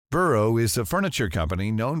Burrow is a furniture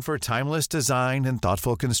company known for timeless design and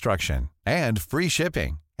thoughtful construction, and free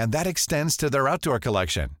shipping, and that extends to their outdoor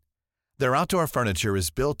collection. Their outdoor furniture is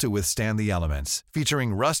built to withstand the elements,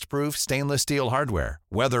 featuring rust-proof stainless steel hardware,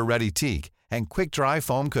 weather-ready teak, and quick-dry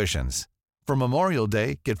foam cushions. For Memorial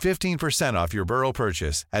Day, get 15% off your Burrow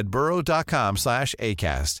purchase at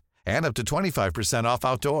burrow.com/acast, and up to 25% off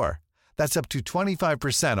outdoor. That's up to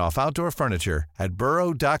 25% off outdoor furniture at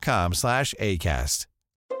burrow.com/acast.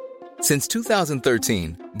 Since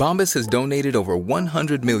 2013, Bombas has donated over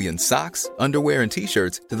 100 million socks, underwear, and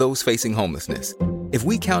T-shirts to those facing homelessness. If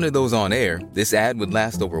we counted those on air, this ad would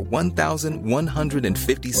last over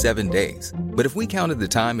 1,157 days. But if we counted the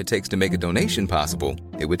time it takes to make a donation possible,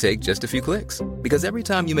 it would take just a few clicks. Because every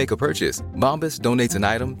time you make a purchase, Bombas donates an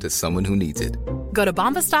item to someone who needs it. Go to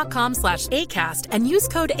bombas.com/ACAST and use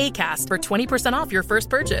code ACAST for 20% off your first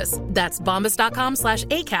purchase. That's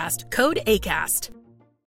bombas.com/ACAST, code ACAST.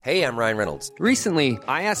 Hey, I'm Ryan Reynolds. Recently,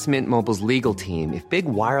 I asked Mint Mobile's legal team if big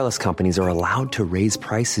wireless companies are allowed to raise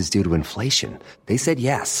prices due to inflation. They said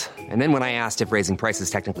yes. And then when I asked if raising prices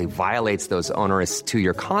technically violates those onerous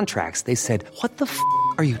two-year contracts, they said, "What the f***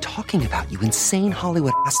 are you talking about, you insane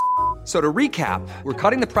Hollywood ass?" So to recap, we're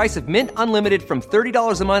cutting the price of Mint Unlimited from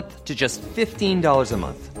 $30 a month to just $15 a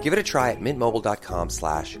month. Give it a try at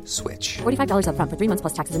mintmobile.com/switch. $45 up front for 3 months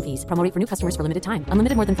plus taxes and fees. Promo rate for new customers for limited time.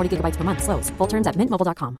 Unlimited more than 40 gigabytes per month. Slows full terms at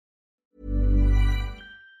mintmobile.com.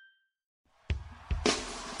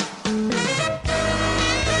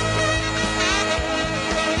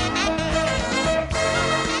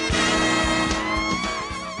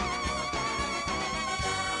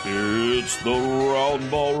 It's the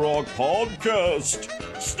Roundball Rock Podcast,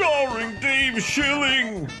 starring Dave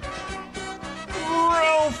Schilling,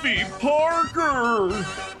 Ralphie Parker,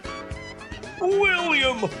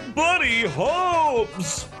 William Buddy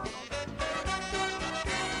Hobbs,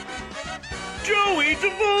 Joey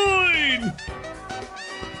Devine,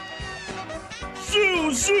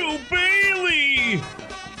 Zuzu Bailey,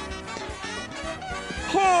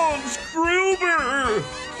 Hans Gruber,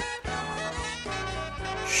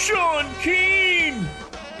 Sean Keane,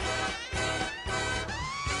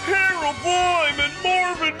 Harold Lime and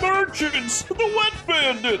Marvin Merchants, the Wet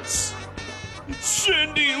Bandits,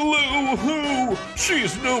 Cindy Lou Who,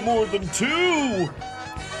 she's no more than 2,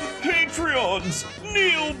 Patreons,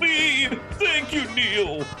 Neil B, thank you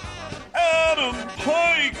Neil, Adam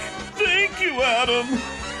Pike, thank you Adam,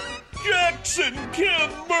 Jackson Kim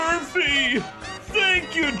Murphy,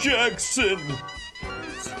 thank you Jackson,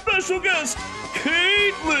 special guest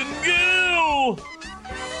Caitlin Gill,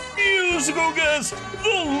 musical guest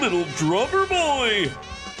the Little Drummer Boy,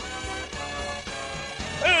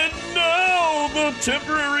 and now the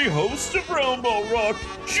temporary host of Roundball Rock,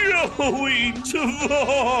 Joey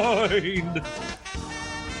Devine.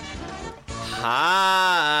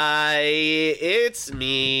 Hi, it's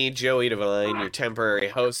me, Joey Devine, your temporary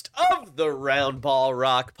host of the Roundball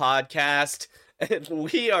Rock Podcast, and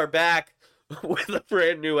we are back with a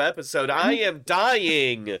brand new episode. I am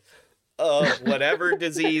dying of whatever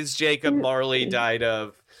disease Jacob Marley died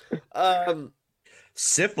of.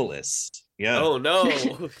 Syphilis. Yeah. Oh, no.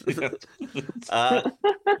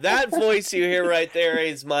 That voice you hear right there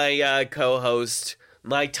is my co-host,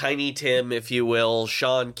 my Tiny Tim, if you will,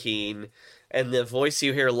 Sean Keane. And the voice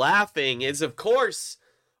you hear laughing is, of course,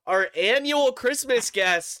 our annual Christmas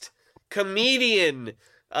guest, comedian,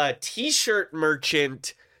 t-shirt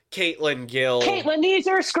merchant, Caitlin Gill. Caitlin needs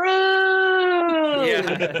her screw!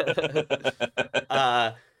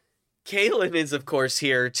 Yeah. Caitlin is, of course,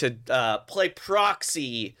 here to play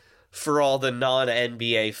proxy for all the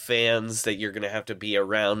non-NBA fans that you're going to have to be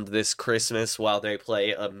around this Christmas while they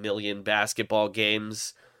play a million basketball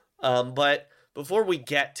games. But before we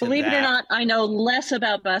get to Believe it or not, I know less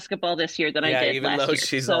about basketball this year than I did last year. Yeah, even though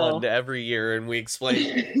she's on every year and we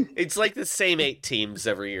explain, it's like the same 8 teams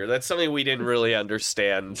every year. That's something we didn't really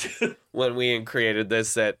understand when we created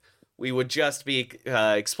this, that we would just be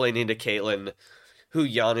explaining to Caitlin who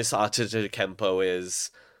Giannis Antetokounmpo is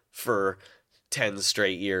for 10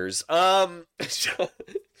 straight years. Sean,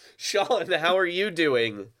 how are you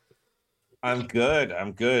doing? I'm good.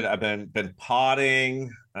 I've been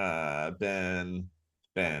potting. Been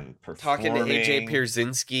performing. Talking to AJ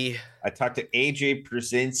Pierzynski. I talked to AJ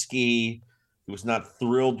Pierzynski. He was not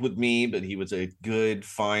thrilled with me, but he was a good,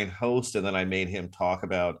 fine host. And then I made him talk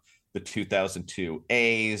about the 2002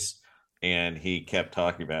 A's, and he kept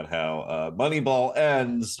talking about how Moneyball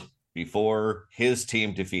ends before his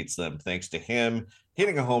team defeats them, thanks to him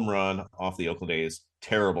hitting a home run off the Oakland A's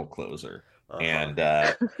terrible closer. And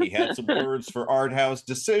he had some words for Art Howe's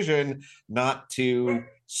decision not to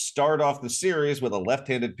start off the series with a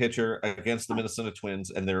left-handed pitcher against the Minnesota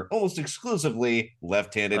Twins and their almost exclusively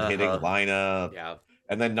left-handed hitting lineup. Yeah.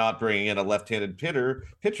 And then not bringing in a left-handed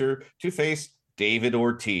pitcher to face David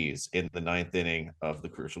Ortiz in the 9th inning of the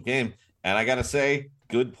crucial game. And I got to say,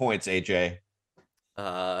 good points, AJ.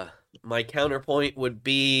 My counterpoint would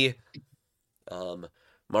be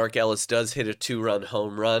Mark Ellis does hit a 2-run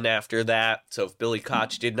home run after that. So if Billy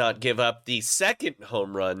Koch did not give up the second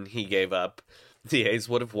home run he gave up, the A's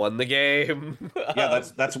would have won the game. Yeah,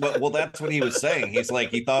 that's what he was saying. He's like,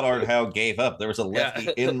 he thought Art Howe gave up. There was a lefty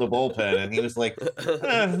in the bullpen, and he was like,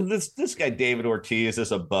 this guy David Ortiz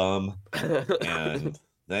is a bum. And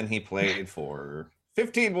then he played for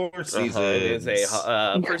 15 more seasons. It is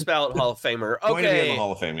a first ballot Hall of Famer. Okay, going to be in the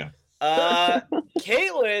Hall of Fame, yeah.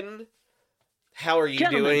 Caitlin, how are you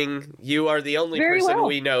doing? You are the only person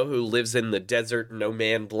we know who lives in the desert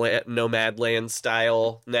nomad land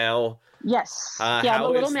style now. Yes. I'm a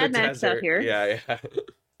little Mad Max out here. Yeah.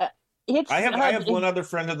 I have one other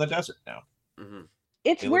friend in the desert now. Mm-hmm.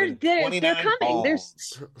 It's where they're coming.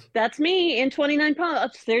 That's me in 29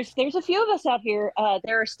 Palms. There's a few of us out here.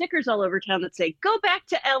 There are stickers all over town that say "Go back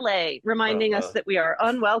to LA," reminding us that we are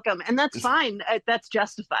unwelcome, and that's fine. That's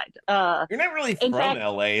justified. You're not really from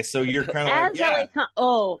LA, so you're kind of like,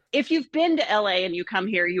 yeah. If you've been to LA and you come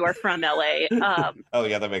here, you are from LA. Oh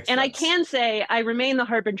yeah, that makes sense. And I can say I remain the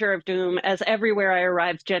harbinger of doom, as everywhere I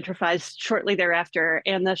arrived gentrifies shortly thereafter,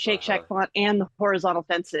 and the Shake Shack font and the horizontal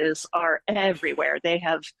fences are everywhere. They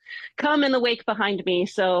have come in the wake behind me.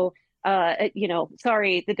 So,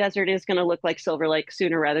 sorry, the desert is going to look like Silver Lake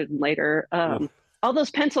sooner rather than later. All those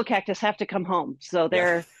pencil cactus have to come home. So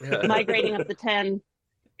they're migrating up the 10,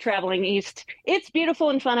 traveling east. It's beautiful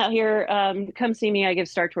and fun out here. Come see me. I give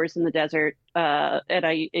Star Tours in the desert, and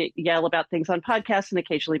I yell about things on podcasts and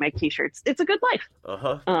occasionally make T-shirts. It's a good life.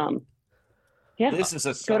 This is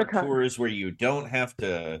a Star Tours where you don't have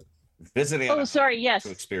to visit Anaheim to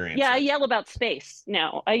experience I yell about space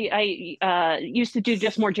now. I used to do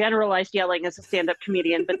just more generalized yelling as a stand-up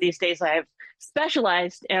comedian, but these days I have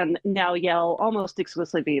specialized and now yell almost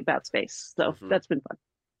exclusively about space. So that's been fun.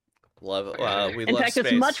 Love it. In fact,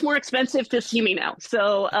 it's much more expensive to see me now.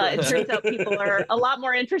 So it turns out people are a lot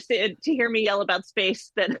more interested to hear me yell about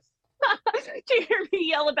space than to hear me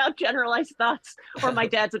yell about generalized thoughts or my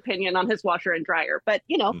dad's opinion on his washer and dryer. But,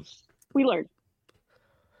 we learned.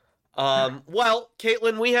 Well,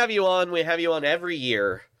 Caitlin, we have you on every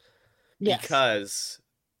year because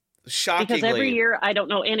shockingly, every year I don't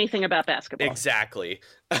know anything about basketball. Exactly.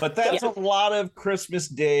 But that's a lot of Christmas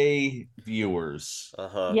Day viewers.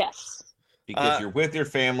 Yes. Because you're with your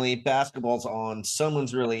family, basketball's on,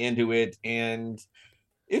 someone's really into it, and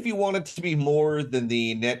if you want it to be more than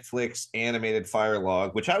the Netflix animated fire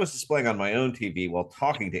log, which I was displaying on my own TV while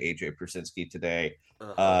talking to AJ Przinsky today,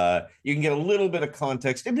 you can get a little bit of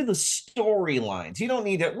context into the storylines. You don't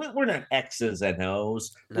need to, we're not X's and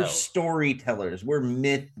O's. No. We're storytellers. We're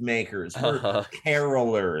myth makers. We're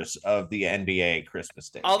carolers of the NBA Christmas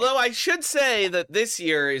Day. Although I should say that this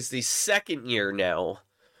year is the second year now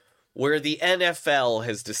where the NFL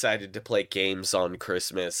has decided to play games on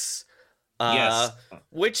Christmas. Yes.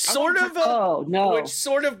 Which sort of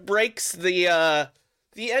breaks the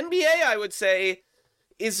NBA, I would say,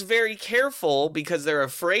 is very careful because they're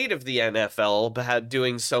afraid of the NFL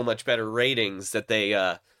doing so much better ratings that they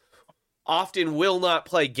often will not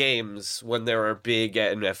play games when there are big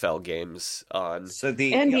NFL games on. So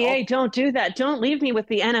the NBA don't do that. Don't leave me with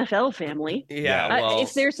the NFL family. Yeah.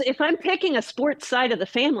 If I'm picking a sports side of the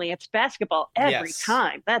family, it's basketball every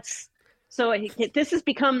time. So this has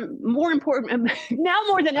become more important now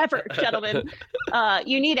more than ever, gentlemen.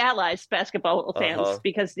 You need allies, basketball fans,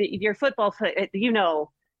 because your football, you know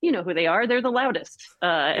who they are. They're the loudest.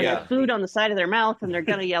 And there's food on the side of their mouth, and they're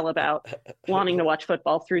going to yell about wanting to watch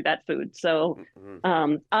football through that food. So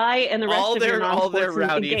I and the rest of all their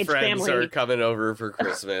rowdy friends family are coming over for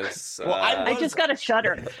Christmas. Well, I just got a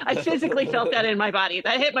shudder. I physically felt that in my body.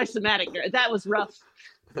 That hit my somatic nerve. That was rough.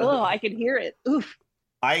 Oh, I could hear it. Oof.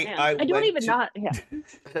 I don't even know.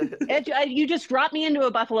 Yeah. You just dropped me into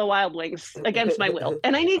a Buffalo Wild Wings against my will,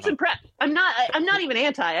 and I need some prep. I'm not even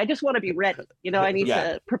anti. I just want to be ready. I need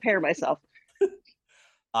to prepare myself.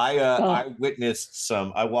 I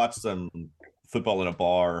watched some football in a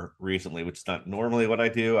bar recently, which is not normally what I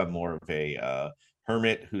do. I'm more of a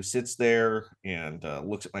hermit who sits there and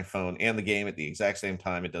looks at my phone and the game at the exact same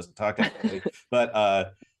time. It doesn't talk to anybody,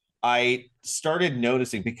 but I started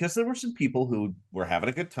noticing, because there were some people who were having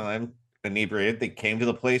a good time, inebriated. They came to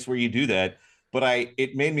the place where you do that, but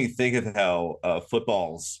it made me think of how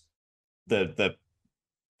football's the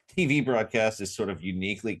TV broadcast is sort of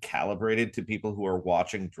uniquely calibrated to people who are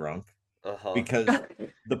watching drunk, because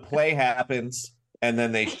the play happens and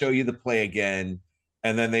then they show you the play again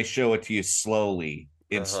and then they show it to you slowly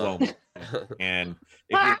in slow motion. And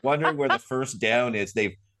if you're wondering where the first down is,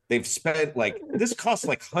 they've spent like, this costs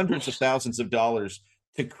like hundreds of thousands of dollars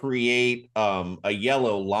to create a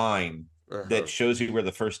yellow line that shows you where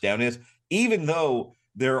the first down is, even though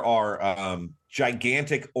there are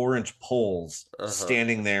gigantic orange poles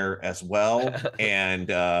standing there as well.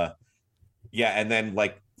 And and then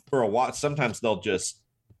like for a while, sometimes they'll just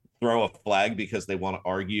throw a flag because they want to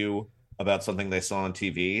argue about something they saw on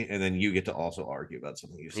TV, and then you get to also argue about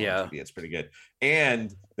something you saw on TV. It's pretty good.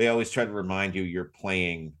 And they always try to remind you you're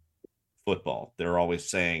playing football. They're always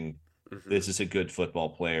saying, this is a good football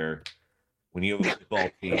player. When you have a football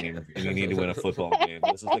team and you need to win a football game,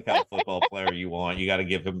 this is the kind of football player you want. You got to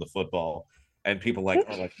give him the football. And people are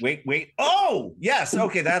like, wait. Oh, yes.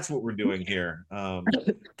 Okay, that's what we're doing here.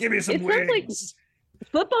 Give me some wings.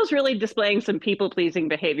 Football's really displaying some people-pleasing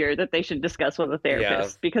behavior that they should discuss with a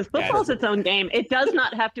therapist, because football's its own game. It does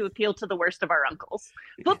not have to appeal to the worst of our uncles.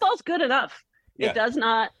 Football's good enough. It does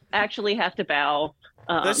not actually have to bow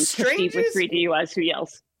to Steve with 3 DUIs who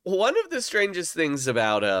yells. One of the strangest things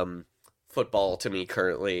about football to me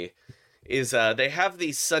currently is they have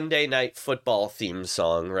the Sunday Night Football theme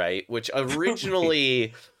song, right? Which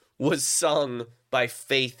originally was sung by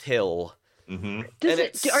Faith Hill. Are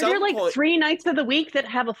there like 3 nights of the week that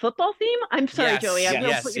have a football theme? I'm sorry, Joey. I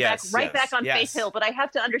will put you back on Faith Hill, but I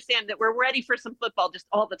have to understand that we're ready for some football just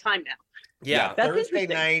all the time now. Yeah, Thursday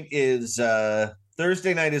night is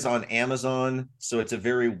on Amazon, so it's a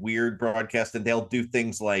very weird broadcast, and they'll do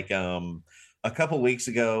things like a couple weeks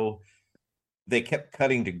ago they kept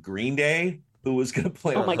cutting to Green Day, who was going to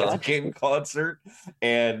play a game concert,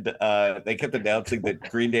 and they kept announcing that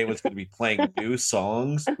Green Day was going to be playing new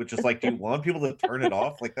songs, which is like, do you want people to turn it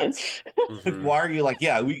off? Like, that's why are you like,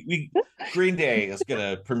 we Green Day is going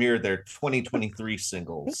to premiere their 2023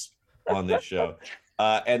 singles on this show.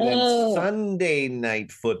 And then Sunday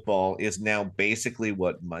Night Football is now basically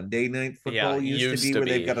what Monday Night Football used to be, where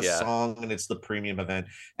they've got a song and it's the premium event.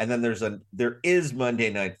 And then there is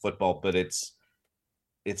Monday Night Football, but it's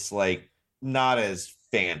like not as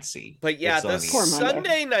fancy. But the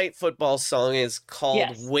Sunday Night Football song is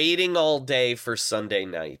called Waiting All Day for Sunday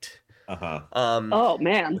Night. Oh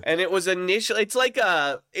man. And it was initially, it's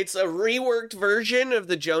a reworked version of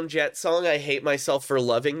the Joan Jett song I Hate Myself for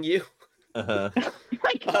Loving You. And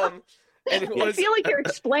I feel like you're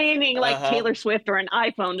explaining like Taylor Swift or an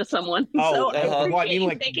iPhone to someone.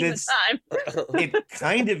 It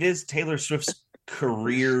kind of is Taylor Swift's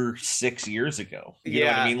career 6 years ago. You know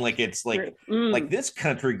what I mean? Like, it's like like this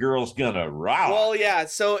country girl's gonna rock. Well,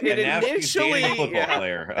 so it initially a football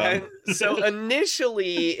player. So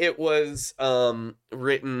initially it was sung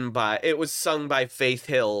by Faith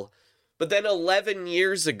Hill, but then 11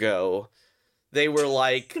 years ago they were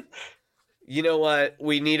like, you know what?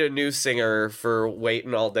 We need a new singer for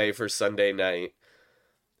Waiting All Day for Sunday Night.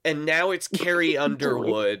 And now it's Carrie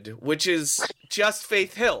Underwood, which is just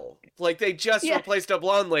Faith Hill. Like, they just replaced a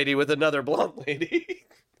blonde lady with another blonde lady.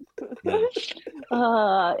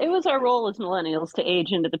 It was our role as millennials to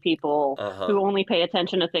age into the people who only pay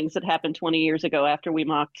attention to things that happened 20 years ago after we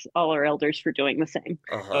mocked all our elders for doing the same.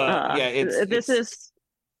 This is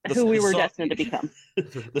who we were destined to become.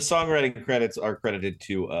 The songwriting credits are credited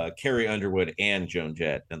to Carrie Underwood and Joan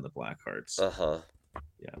Jett and the Blackhearts.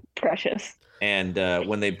 Precious. And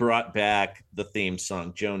when they brought back the theme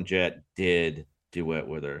song, Joan Jett did duet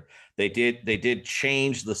with her. They did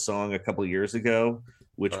change the song a couple years ago,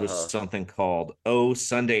 which was something called "Oh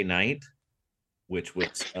Sunday Night," which was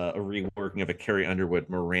a reworking of a Carrie Underwood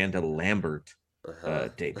Miranda Lambert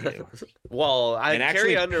debut. Well, and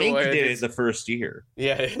actually, Carrie Underwood Pink did it the first year.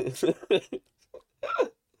 Yeah.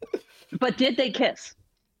 But did they kiss?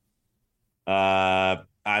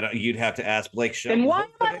 You'd have to ask Blake Shelton. And why am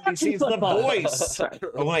I watching football? The Voice.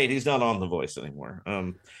 Oh wait, he's not on The Voice anymore.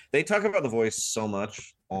 They talk about The Voice so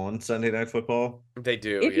much on Sunday Night Football. They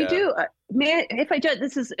do. If you do, if I judge,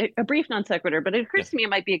 this is a brief non sequitur, but it occurs to me it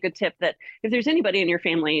might be a good tip that if there's anybody in your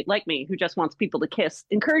family like me who just wants people to kiss,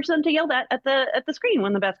 encourage them to yell that at the screen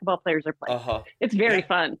when the basketball players are playing. It's very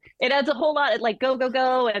fun. It adds a whole lot. Like go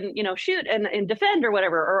and shoot and defend or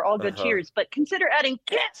whatever are all good cheers. But consider adding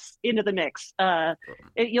kiss into the mix.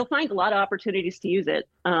 You'll find a lot of opportunities to use it,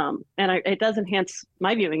 and it does enhance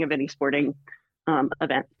my viewing of any sporting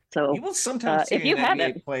event. So you will sometimes see if you an NBA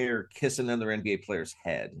haven't player kiss another NBA player's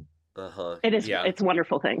head. It is. Yeah. It's a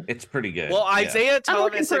wonderful thing. It's pretty good. Well, Isaiah I'm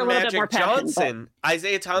looking Thomas for a and little bit Magic more passion, Johnson.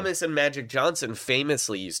 Isaiah Thomas and Magic Johnson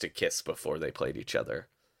famously used to kiss before they played each other.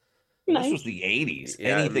 This was the 80s.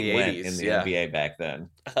 Yeah, Anything went 80s, in the yeah. NBA back then.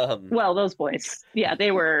 Well, those boys. Yeah, they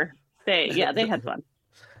had fun.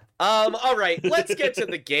 All right, let's get to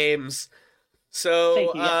the games. So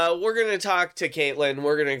Thank you, yeah. we're going to talk to Caitlin.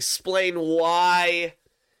 We're going to explain why.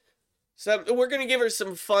 We're going to give her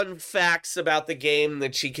some fun facts about the game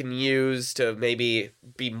that she can use to maybe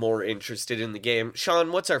be more interested in the game.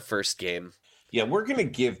 Sean, what's our first game? Yeah, we're going to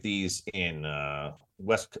give these in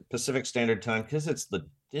West Pacific Standard Time because it's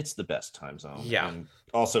the best time zone. Yeah. And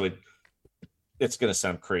also, it's going to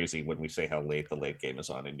sound crazy when we say how late the late game is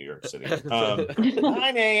on in New York City.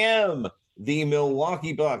 9 a.m. The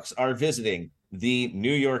Milwaukee Bucks are visiting the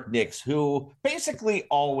New York Knicks, who basically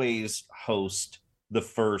always host the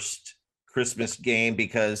first Christmas game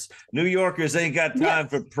because New Yorkers ain't got time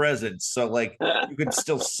for presents. So, like, you can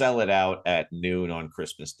still sell it out at noon on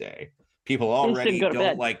Christmas Day. People already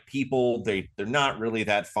don't like people. They're not really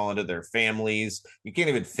that fond of their families. You can't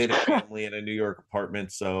even fit a family in a New York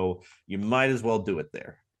apartment, so you might as well do it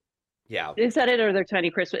there. Yeah. Is that it, or their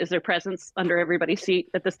tiny Christmas? Is there presents under everybody's seat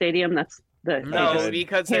at the stadium? That's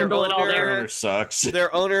because their owner sucks.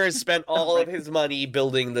 Their owner has spent all of his money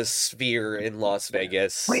building the Sphere in Las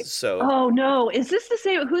Vegas. Wait, so. Oh no! Is this the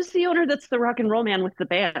same? Who's the owner? That's the rock and roll man with the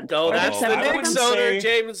band. Oh, that's the Knicks owner,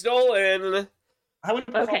 James Dolan. I would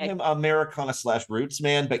call him Americana / Roots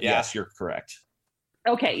man, but yes, you're correct.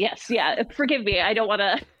 Okay. Yes. Yeah. Forgive me. I don't want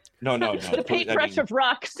to. No. The paintbrush of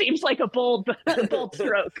rock seems like a bold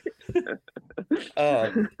stroke.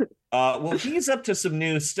 Well, he's up to some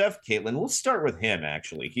new stuff, Caitlin. We'll start with him,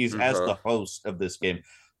 actually. He's as the host of this game.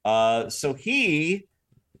 Caitlin,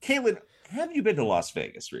 have you been to Las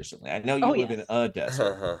Vegas recently? I know you live in a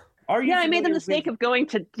desert. Are you? Yeah, I made the mistake of going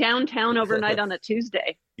to downtown overnight on a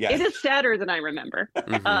Tuesday. Yeah. It is sadder than I remember.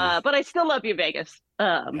 But I still love you, Vegas.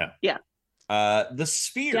 Yeah. The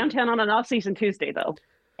Sphere. Downtown on an off-season Tuesday, though.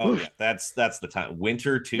 Oh, yeah. That's the time.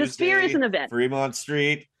 Winter Tuesday. The Sphere is an event. Fremont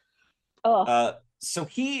Street. Oh. So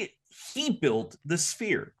he built the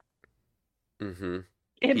Sphere.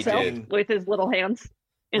 Himself with his little hands.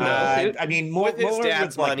 In the suit. I mean, more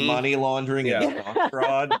with like money laundering and stock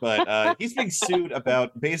fraud, but he's being sued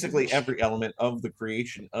about basically every element of the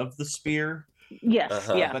creation of the Sphere. Yes,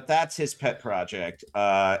 yeah. But that's his pet project,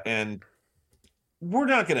 and we're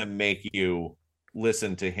not going to make you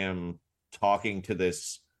listen to him talking to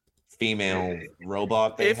this female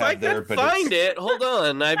robot they have there. If I can find it, hold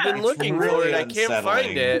on. I've been looking for it. I can't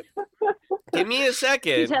find it. Give me a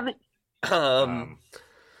second.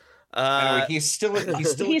 Anyway, he's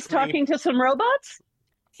talking to some robots.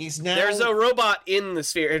 There's a robot in the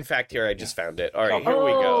Sphere. In fact, here I just found it. All right, here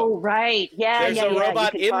we go. Oh, right. Yeah. There's a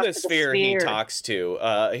robot in the Sphere he talks to.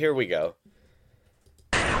 Here we go.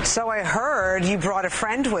 So I heard you brought a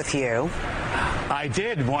friend with you. I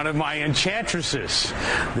did. One of my enchantresses.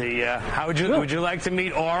 Would you like to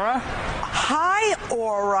meet Aura? Hi,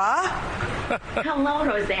 Aura. Hello,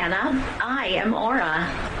 Rosanna. I am Aura.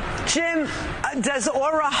 Jim, does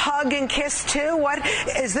Aura hug and kiss too? What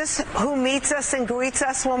is this? Who meets us and greets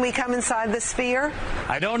us when we come inside the Sphere?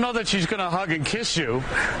 I don't know that she's going to hug and kiss you.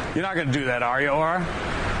 You're not going to do that, are you, Aura?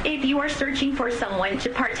 If you are searching for someone to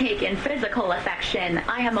partake in physical affection,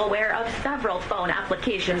 I am aware of several phone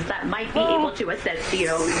applications that might be able to assist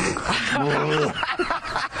you.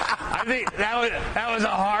 I think that was a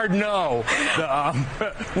hard no.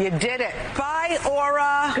 You did it. Bye,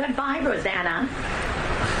 Aura. Goodbye, Rosanna.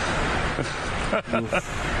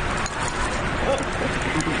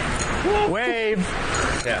 Wave.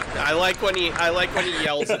 Yeah, I like when he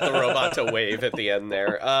yells at the robot to wave at the end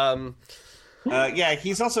there. Yeah,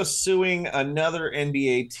 he's also suing another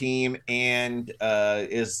NBA team and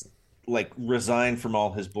is like resigned from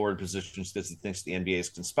all his board positions because he thinks the NBA is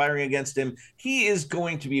conspiring against him. He is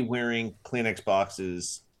going to be wearing Kleenex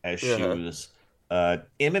boxes as shoes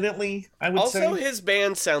imminently, I would say. Also, his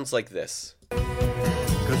band sounds like this.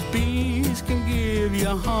 'Cause bees can give you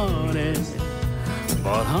honey,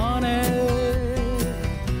 but honey,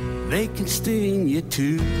 they can sting you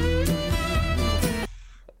too.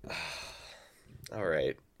 All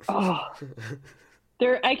right. Oh,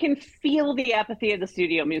 I can feel the apathy of the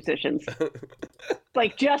studio musicians.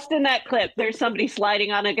 Like just in that clip, there's somebody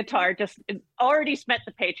sliding on a guitar, just already spent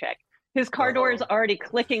the paycheck. His car door is already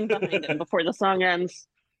clicking behind him before the song ends.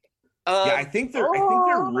 Yeah, I think they're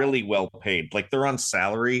really well paid. Like they're on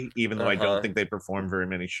salary, even though I don't think they perform very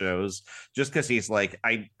many shows. Just because he's like,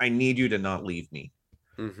 I need you to not leave me.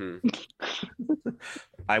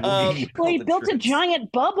 I will give you Well, he health built a insurance.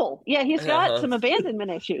 giant bubble. Yeah, he's got some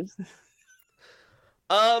abandonment issues.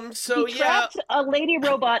 So he trapped a lady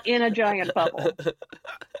robot in a giant bubble.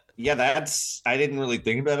 Yeah, I didn't really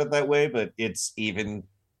think about it that way, but it's even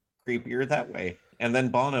creepier that way. And then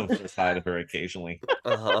Bono says hi to her occasionally.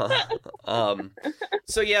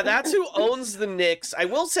 So yeah, that's who owns the Knicks. I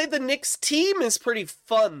will say the Knicks team is pretty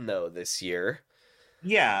fun though this year.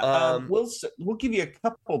 Yeah, we'll give you a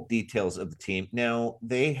couple details of the team. Now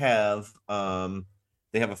they have a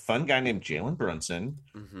fun guy named Jalen Brunson,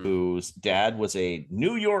 whose dad was a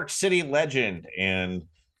New York City legend and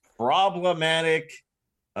problematic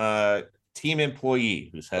team employee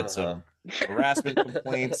who's had some harassment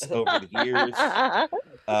complaints over the years.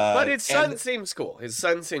 But his son seems cool. He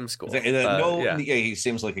seems he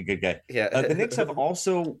seems like a good guy. Yeah. The Knicks have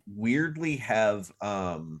also weirdly have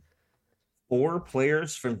 4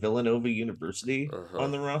 players from Villanova University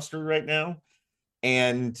on the roster right now,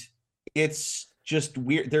 and it's just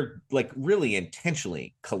weird. They're like really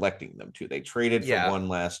intentionally collecting them too. They traded for one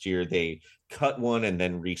last year. They cut one and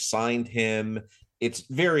then re-signed him. It's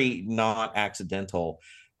very not accidental.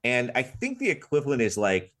 And I think the equivalent is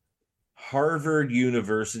like Harvard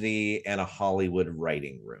University and a Hollywood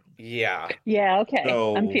writing room. Yeah. Yeah, okay.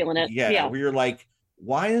 So, I'm feeling it. Yeah. Where you're like,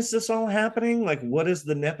 why is this all happening? Like, what is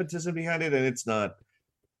the nepotism behind it? And it's not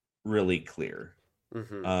really clear.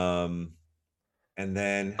 And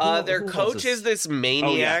then their coach is this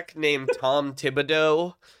maniac named Tom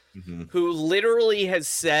Thibodeau, who literally has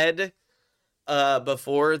said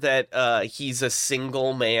before that he's a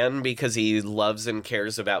single man because he loves and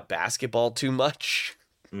cares about basketball too much.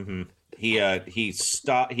 He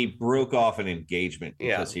broke off an engagement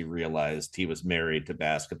because he realized he was married to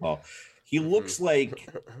basketball. He looks like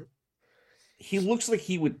he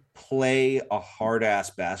would play a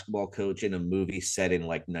hard-ass basketball coach in a movie set in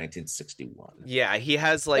like 1961. Yeah, he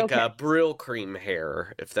has like a Brill cream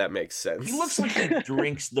hair, if that makes sense. He looks like he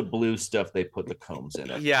drinks the blue stuff they put the combs in.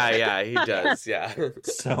 Yeah, he does. Yeah.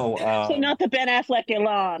 So not the Ben Affleck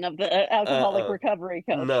Elan of the alcoholic recovery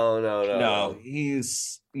coach. No.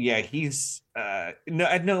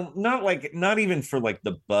 Not even for like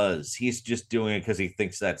the buzz. He's just doing it because he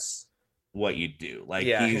thinks that's what you do. Like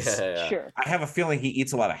Sure. I have a feeling he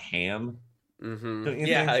eats a lot of ham.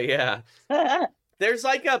 Yeah. There's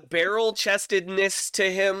like a barrel chestedness to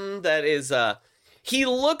him that is he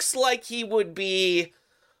looks like he would be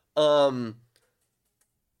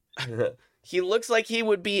he looks like he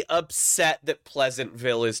would be upset that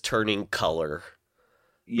Pleasantville is turning color.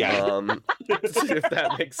 Yeah. If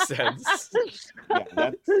that makes sense.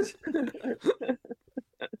 Yeah,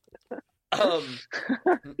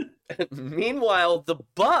 meanwhile, the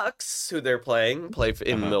Bucks, who they're play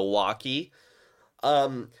in Milwaukee.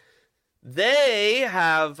 They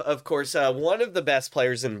have, of course, one of the best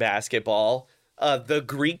players in basketball, the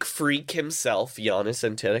Greek freak himself, Giannis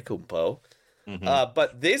Antetokounmpo.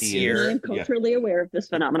 But this year, I'm culturally aware of this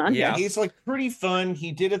phenomenon. Yeah, he's like pretty fun.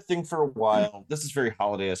 He did a thing for a while. This is very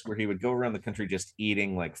holiday-esque, where he would go around the country just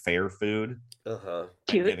eating like fair food.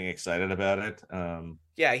 Getting excited about it.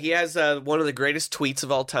 Yeah, he has one of the greatest tweets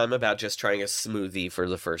of all time about just trying a smoothie for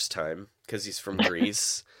the first time because he's from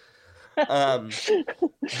Greece. I'm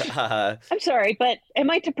sorry, but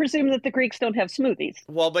am I to presume that the Greeks don't have smoothies?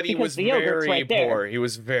 Well, but he was very right poor. there. He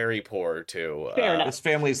was very poor too. Fair enough. His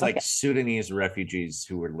family's like Sudanese refugees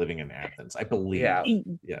who were living in Athens, I believe. Yeah.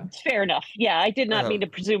 Fair enough. Yeah, I did not mean to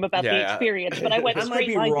presume about the experience, but I went I might straight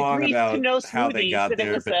be line to wrong Greece about to no smoothies. how they got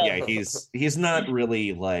there, was, but he's not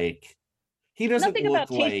really like. He doesn't nothing look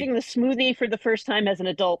about tasting the smoothie for the first time as an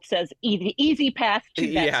adult says easy path to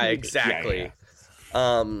that Yeah, smoothie. exactly.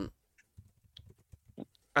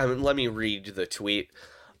 Let me read the tweet.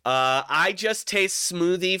 I just taste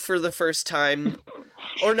smoothie for the first time.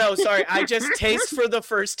 Or no, sorry. I just taste for the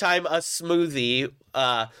first time a smoothie.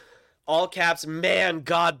 All caps, man,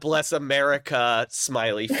 God bless America,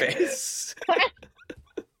 smiley face.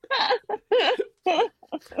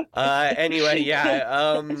 Anyway,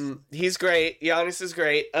 he's great. Giannis is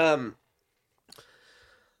great.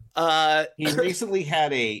 He recently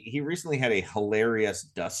had a hilarious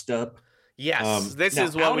dust up. Yes, this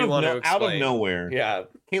is what we want to explain. Out of nowhere. Yeah.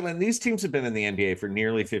 Caitlin, these teams have been in the NBA for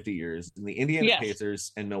nearly 50 years, and the Indiana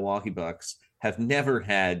Pacers and Milwaukee Bucks have never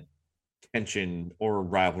had tension or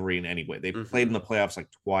rivalry in any way. They've played in the playoffs like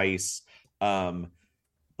twice,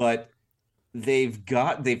 but they've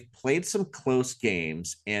played some close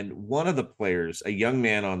games, and one of the players, a young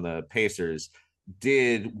man on the Pacers,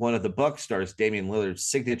 did one of the Bucks stars, Damian Lillard's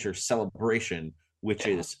signature celebration, which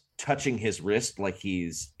is touching his wrist like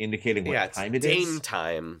he's indicating what time it is. Dame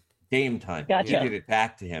time. Game time. Gotcha. He did it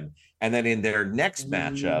back to him. And then in their next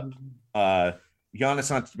matchup, Giannis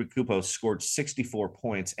Antetokounmpo scored 64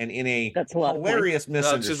 points, and in a hilarious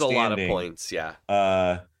misunderstanding, that's just a lot of points.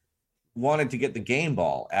 Yeah. Wanted to get the game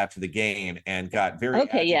ball after the game and got very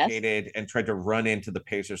agitated and tried to run into the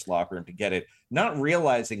Pacers locker room to get it, not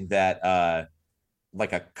realizing that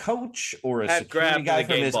like a coach or a security guy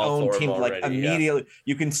from his own team, like immediately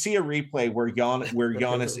you can see a replay where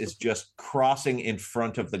Giannis is just crossing in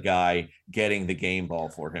front of the guy getting the game ball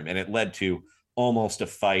for him, and it led to almost a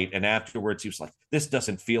fight. And afterwards he was like, this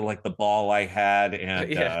doesn't feel like the ball I had. And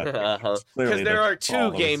because there are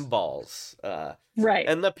two game balls, right?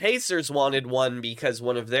 And the Pacers wanted one because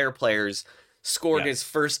one of their players scored his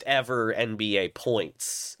first ever NBA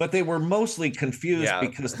points. But they were mostly confused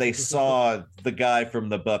because they saw the guy from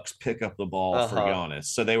the Bucks pick up the ball for Giannis.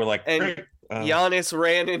 So they were like, and Giannis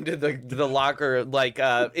ran into the locker, like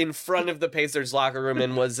in front of the Pacers locker room,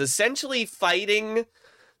 and was essentially fighting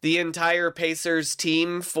the entire Pacers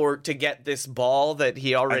team to get this ball that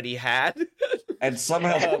he already had. And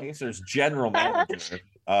somehow the Pacers general manager,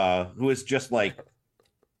 who is just like,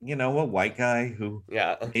 a white guy who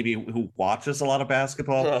watches a lot of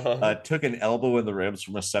basketball, took an elbow in the ribs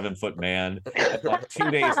from a 7-foot man. And like 2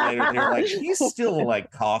 days later, they were like, he's still like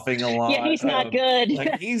coughing a lot. Yeah, he's not good.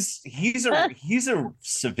 Like he's a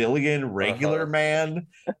civilian, regular man,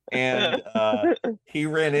 and he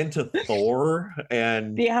ran into Thor.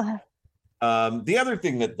 And the other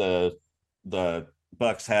thing that the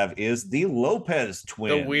Bucks have is the Lopez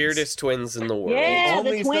twins, the weirdest twins in the world. Yeah,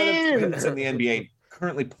 the twins in the NBA.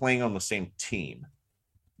 Currently playing on the same team.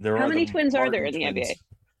 How many twins are there in the NBA?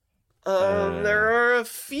 There are a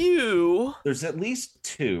few. There's at least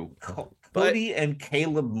two. Cody and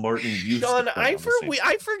Caleb Martin used Sean, to play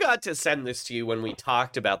I forgot to send this to you when we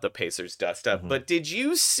talked about the Pacers dust up, but did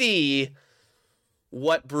you see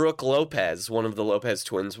what Brooke Lopez, one of the Lopez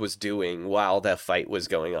twins, was doing while that fight was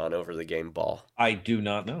going on over the game ball? I do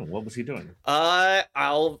not know. What was he doing?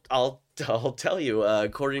 I'll tell you.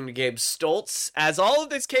 According to Gabe Stoltz, as all of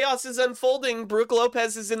this chaos is unfolding, Brooke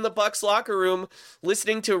Lopez is in the Bucks locker room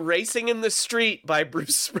listening to "Racing in the Street" by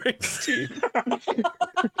Bruce Springsteen.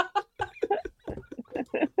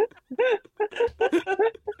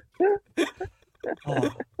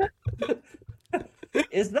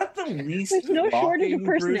 Is that the least There's no shortage of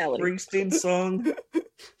personality. Bruce Springsteen song?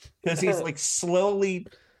 Because he's like slowly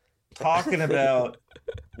talking about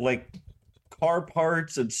like car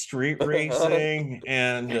parts and street racing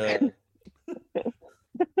and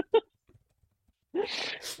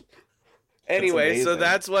anyway, so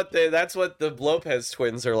that's what the Lopez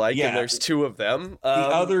twins are like, and there's two of them. The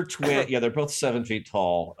other twin, they're both 7 feet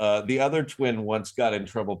tall. The other twin once got in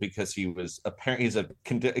trouble because he was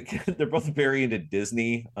they're both very into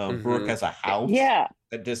Disney. Brooke has a house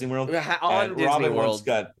at Disney World. On Disney World,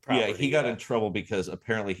 he got in trouble because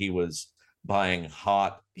apparently he was buying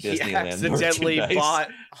hot Disneyland he accidentally merchandise. bought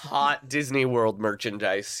hot Disney World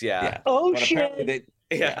merchandise. Yeah. Oh, but shit.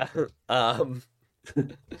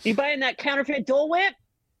 You buying that counterfeit Dole Whip?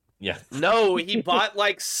 Yeah. No, he bought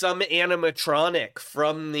like some animatronic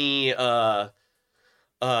from the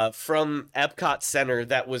from Epcot Center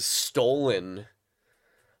that was stolen.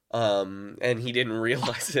 And he didn't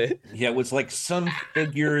realize it. Yeah, it was like some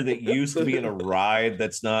figure that used to be in a ride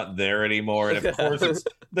that's not there anymore. And of course,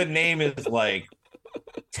 the name is like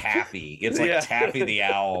Taffy. It's like Taffy the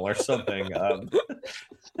Owl or something. And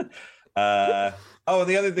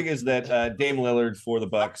the other thing is that Dame Lillard for the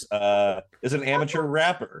Bucks is an amateur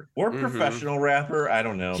rapper or professional rapper. I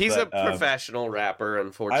don't know. He's a professional rapper,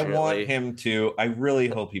 unfortunately. I want him to. I really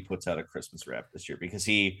hope he puts out a Christmas rap this year because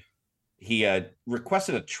he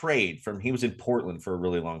requested a trade he was in Portland for a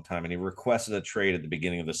really long time, and he requested a trade at the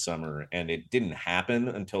beginning of the summer, and it didn't happen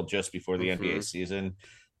until just before the NBA season.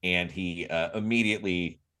 And he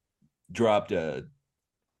immediately dropped a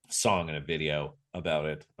song and a video about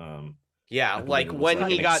it. Like when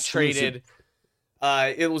he got traded,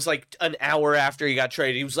 it was like an hour after he got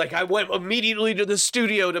traded. He was like, I went immediately to the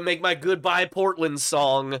studio to make my Goodbye Portland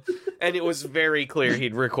song. And it was very clear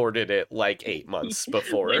he'd recorded it like 8 months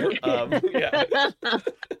before.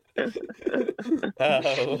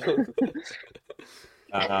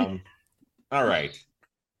 All right.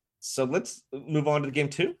 So let's move on to game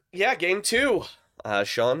 2. Yeah, game 2.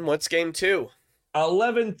 Sean, what's game 2?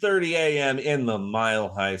 11:30 a.m. in the Mile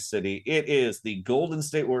High City. It is the Golden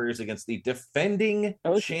State Warriors against the defending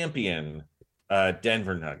champion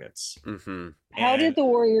Denver Nuggets. How did the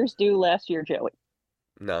Warriors do last year, Joey?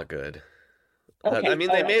 Not good. Okay, I mean,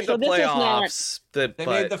 they made the playoffs. They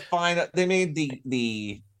made the final. They made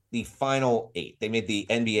the the final 8. They made the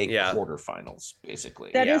NBA quarterfinals,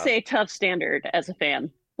 basically. That is a tough standard as a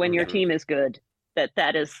fan. When your team is good,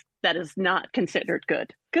 that is not considered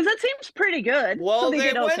good, because that seems pretty good. Well, so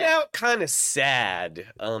they went out kind of sad.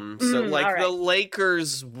 So like the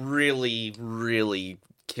Lakers really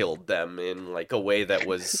killed them in like a way that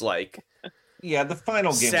was like the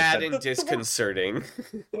final game sad and disconcerting.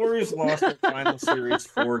 The Warriors lost the final series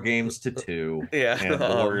 4-2. And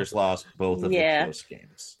the Warriors lost both of the close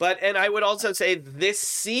games. And I would also say this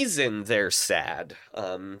season they're sad.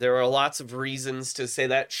 There are lots of reasons to say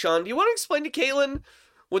that. Sean, do you want to explain to Caitlin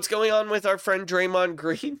what's going on with our friend Draymond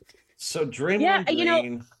Green? So Draymond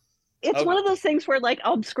Green... It's one of those things where, like,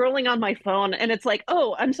 I'm scrolling on my phone and it's like,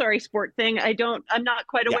 oh, I'm sorry, sport thing. I'm not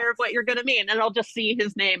quite aware of what you're going to mean. And I'll just see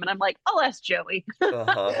his name and I'm like, I'll ask Joey.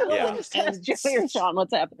 I'll just ask Joey or Sean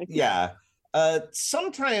what's happening. Yeah.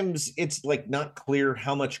 Sometimes it's, like, not clear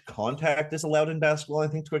how much contact is allowed in basketball, I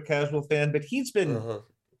think, to a casual fan. But he's been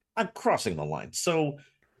I'm crossing the line. So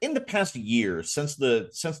in the past year, since the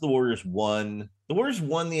Warriors won the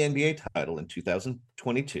NBA title in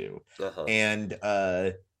 2022. And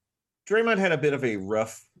Draymond had a bit of a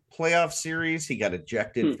rough playoff series. He got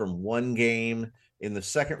ejected from one game in the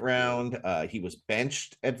second round. He was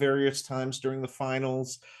benched at various times during the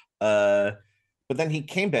finals. But then he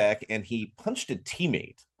came back and he punched a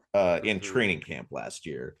teammate in training camp last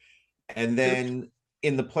year. And then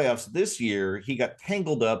in the playoffs this year, he got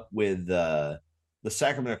tangled up with the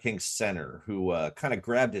Sacramento Kings center, who kind of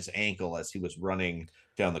grabbed his ankle as he was running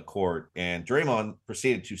down the court, and Draymond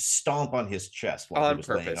proceeded to stomp on his chest while he was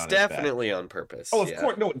laying on definitely his on purpose. Oh, of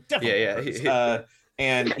course, no, definitely.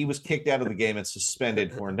 And he was kicked out of the game and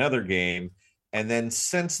suspended for another game. And then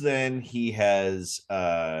since then, he has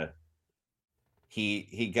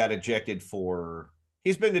he got ejected for.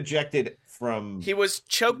 He's been ejected from. He was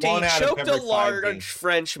choked. He choked a large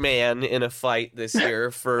French man in a fight this year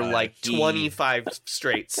for like 25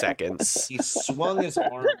 straight seconds. He swung his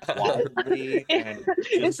arm wildly and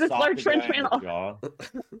just this large French man.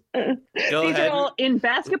 These are all in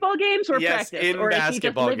basketball games or practice, in or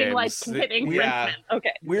basketball is he just living games. like hitting Frenchmen?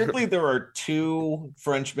 Okay. Weirdly, there are 2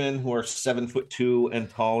 Frenchmen who are 7'2" and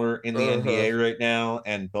taller in the NBA right now,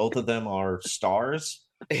 and both of them are stars.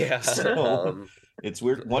 Yeah. So. It's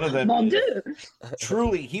weird. One of them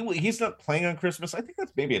truly he's not playing on Christmas. I think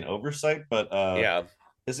that's maybe an oversight, but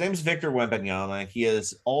his name's Victor Wembanyama. He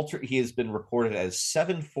has been reported as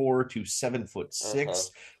 7'4" to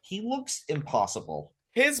 7'6". He looks impossible.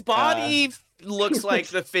 His body looks like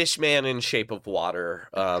the fish man in Shape of Water.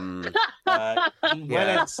 He went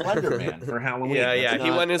as Slender Man for Halloween.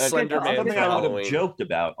 He went as Slender Man something for I Halloween. would have joked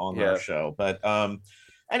about on our show, but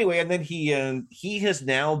anyway, and then he has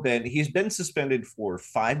now been suspended for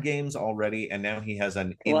 5 games already, and now he has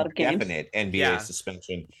an indefinite NBA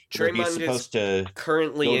suspension. Draymond is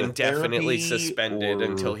currently indefinitely suspended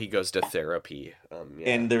until he goes to therapy.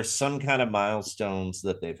 And there's some kind of milestones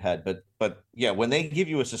that they've had, but yeah, when they give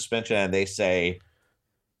you a suspension and they say,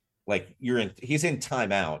 like, he's in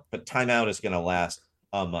timeout, but timeout is going to last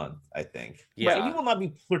a month, I think. Yeah, so he will not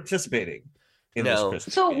be participating. So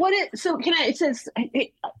it says,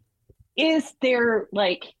 is there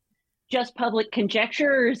like just public conjecture,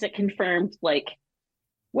 or is it confirmed? Like,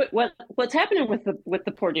 what's happening with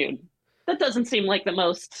the poor dude? That doesn't seem like the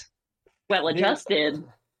most well adjusted.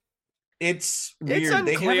 It's weird. It's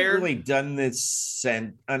they haven't really done this.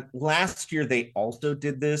 And last year they also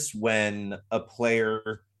did this when a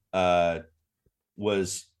player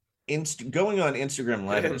was going on Instagram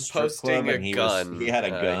Live and posting a gun. He had a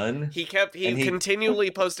gun. He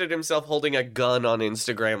continually posted himself holding a gun on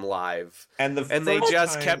Instagram Live, and they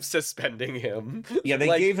just kept suspending him. Yeah,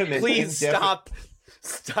 they gave him. Please stop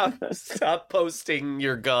posting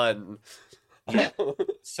your gun. Yeah.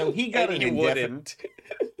 So he got an indefinite.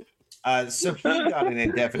 So he got an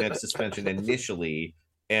indefinite suspension initially.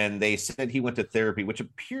 And they said he went to therapy, which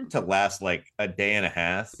appeared to last like a day and a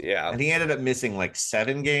half. Yeah. And he ended up missing like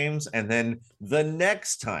 7 games. And then the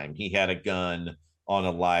next time he had a gun on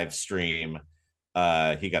a live stream,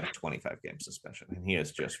 he got a 25-game suspension. And he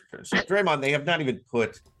has just returned. So Draymond, they have not even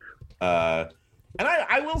put... and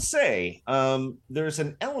I will say, there's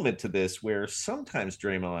an element to this where sometimes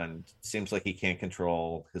Draymond seems like he can't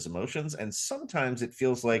control his emotions, and sometimes it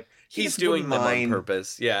feels like he's doing them on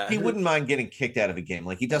purpose. Yeah, he wouldn't mind getting kicked out of a game.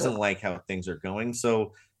 Like, he doesn't like how things are going.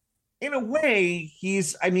 So, in a way,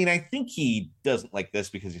 I think he doesn't like this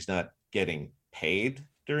because he's not getting paid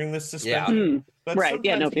during this suspension. Yeah. But right?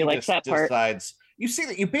 Yeah, nobody likes that part.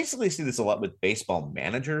 You basically see this a lot with baseball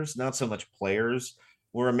managers, not so much players,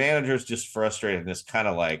 where a manager's just frustrated and is kind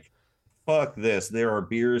of like fuck this. There are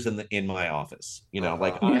beers in my office. You know,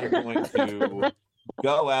 like I'm going to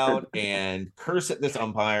go out and curse at this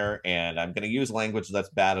umpire, and I'm going to use language that's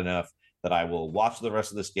bad enough that I will watch the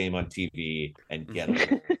rest of this game on TV and get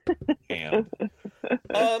hammed.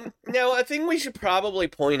 Now, a thing we should probably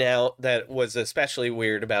point out that was especially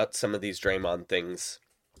weird about some of these Draymond things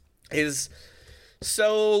is,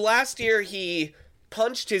 so last year he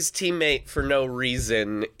punched his teammate for no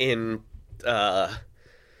reason in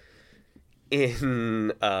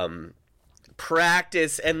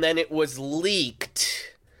practice, and then it was leaked.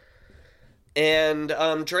 And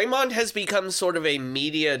Draymond has become sort of a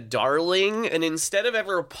media darling, and instead of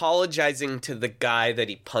ever apologizing to the guy that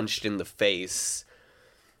he punched in the face,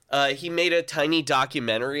 he made a tiny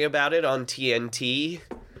documentary about it on TNT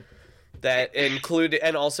that included,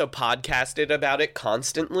 and also podcasted about it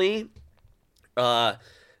constantly. And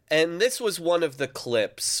this was one of the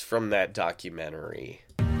clips from that documentary.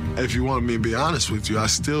 If you want me to be honest with you, I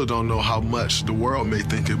still don't know how much the world may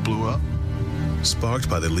think it blew up. Sparked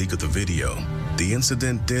by the leak of the video, the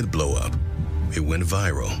incident did blow up. It went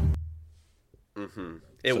viral. Mm-hmm.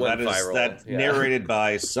 It went viral. That's narrated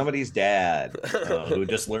by somebody's dad who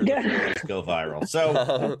just learned to go viral. So,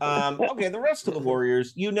 okay, the rest of the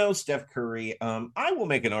Warriors, you know, Steph Curry. I will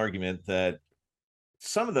make an argument that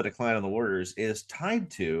some of the decline on the Warriors is tied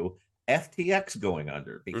to FTX going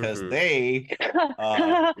under, because they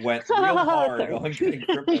went real hard on getting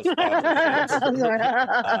crypto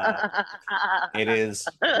sponsorships. It is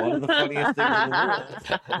one of the funniest things in the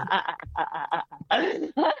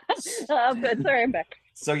world. But sorry, I'm back.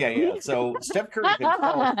 So yeah. So Steph Curry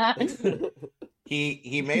himself,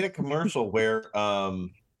 he made a commercial where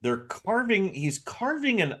he's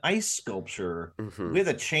carving an ice sculpture with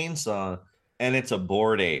a chainsaw, and it's a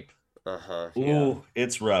Bored Ape. Ooh,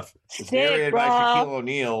 it's rough. It's narrated by Shaquille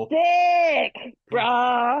O'Neal. Sick,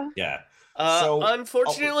 brah. Yeah. So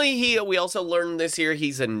unfortunately, we also learned this year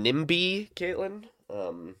he's a NIMBY, Caitlin.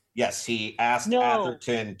 Yes, he asked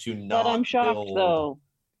Atherton to not. But I'm shocked build, though.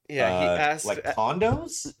 Yeah, he asked like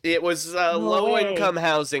condos. It was low-income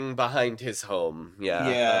housing behind his home.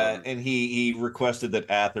 Yeah, and he requested that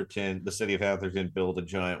the city of Atherton, build a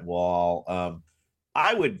giant wall.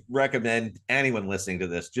 I would recommend anyone listening to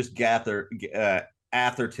this just gather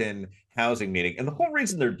Atherton housing meeting. And the whole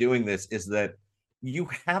reason they're doing this is that you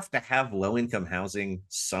have to have low-income housing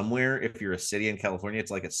somewhere. If you're a city in California, it's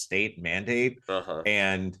like a state mandate.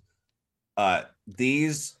 And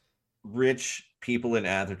these rich people in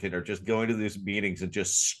Atherton are just going to these meetings and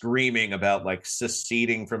just screaming about like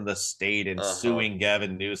seceding from the state and suing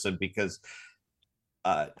Gavin Newsom because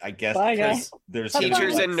I guess because there's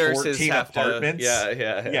teachers and nurses have apartments.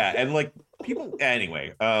 Yeah, and like people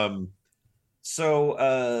anyway.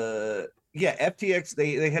 FTX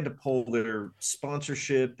they had to pull their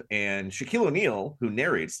sponsorship, and Shaquille O'Neal, who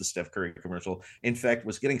narrates the Steph Curry commercial, in fact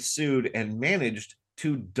was getting sued and managed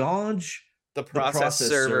to dodge the process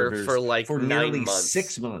server for nearly 9 months.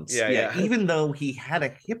 6 months. Yeah. Even though he had a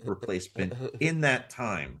hip replacement in that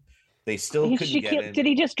time, they still couldn't get in. Did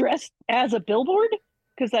he just dress as a billboard?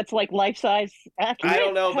 Because that's like life-size accurate. I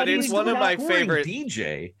don't know, but it's one of my favorite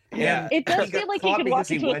DJ. Yeah, it does feel like he could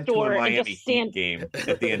walk into a store and just stand. Game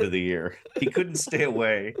at the end of the year. He couldn't stay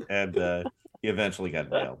away, and he eventually got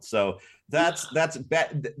nailed. So that's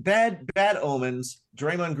bad omens.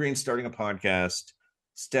 Draymond Green starting a podcast.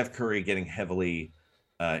 Steph Curry getting heavily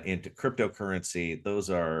into cryptocurrency.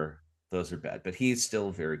 Those are bad, but he's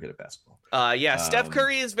still very good at basketball. Steph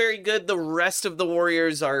Curry is very good. The rest of the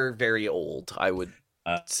Warriors are very old, I would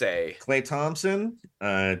say. Klay Thompson,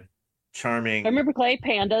 charming. I remember Klay,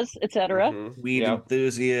 pandas, etc. Weed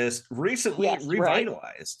enthusiast, recently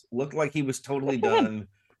revitalized. Right. Looked like he was totally done.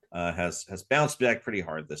 Has bounced back pretty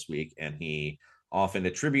hard this week, and he often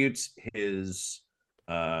attributes his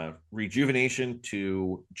rejuvenation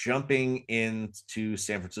to jumping into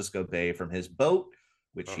San Francisco Bay from his boat,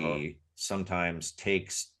 which he sometimes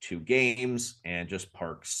takes to games and just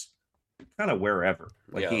parks kind of wherever.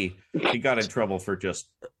 Like he got in trouble for just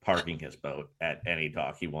parking his boat at any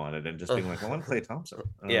dock he wanted and just being like, "I want Klay Thompson."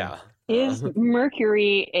 Is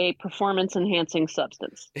mercury a performance enhancing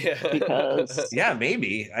substance? Because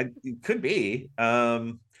maybe it could be.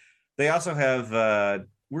 They also have.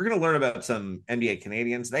 We're going to learn about some NBA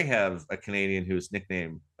Canadians. They have a Canadian whose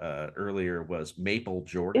nickname earlier was Maple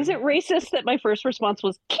Jordan. Is it racist that my first response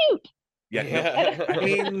was cute? Yeah. No, I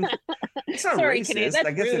mean, it's not Sorry, racist. Canadian, that's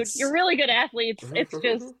I guess rude. You're really good athletes. It's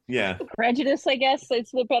just prejudice, I guess.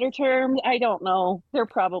 It's the better term. I don't know. They're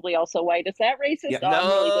probably also white. Is that racist? Yeah. I'm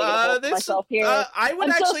really digging myself here. I would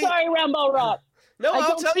I'm actually... so sorry, Rambo Rock. No, I'll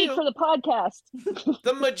don't tell speak you. for the podcast.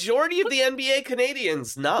 The majority of the NBA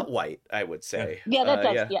Canadians not white, I would say. Yeah, that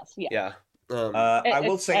does. Yeah. Yes, yeah. I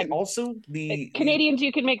will say also Canadians,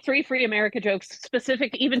 you can make 3 free America jokes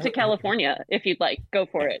specific even to California if you'd like. Go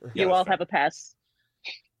for it. Yeah, You all fair. have a pass.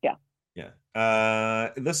 Yeah. Yeah.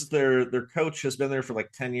 This is their coach has been there for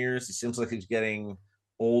like 10 years. He seems like he's getting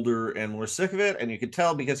older and more sick of it, and you could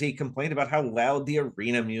tell because he complained about how loud the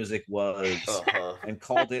arena music was and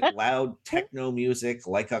called it loud techno music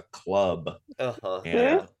like a club.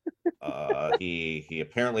 And he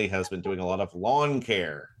apparently has been doing a lot of lawn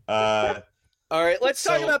care. All right, let's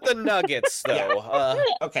talk about the Nuggets, though.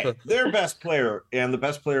 Okay, their best player and the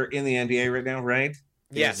best player in the NBA right now, right?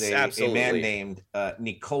 Yes, is absolutely. A man named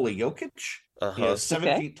Nikola Jokic. He is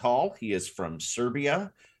 7 feet tall. He is from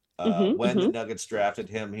Serbia. When the Nuggets drafted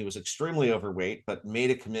him, he was extremely overweight, but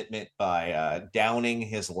made a commitment by downing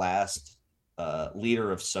his last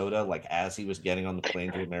liter of soda, like as he was getting on the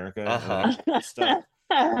plane to America. Stuff.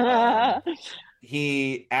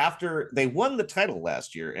 After they won the title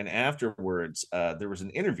last year, and afterwards, there was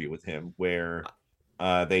an interview with him where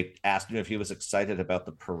they asked him if he was excited about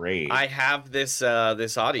the parade. I have this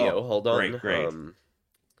audio. Hold on. Great.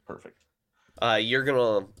 Perfect. You're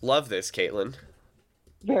gonna love this, Caitlin.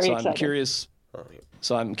 Very so excited.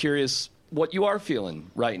 I'm curious what you are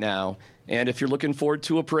feeling right now, and if you're looking forward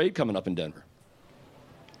to a parade coming up in Denver.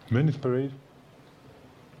 When is parade?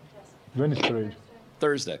 When is parade?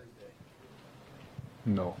 Thursday.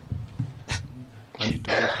 No. I need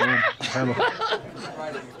to go home.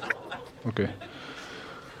 Okay.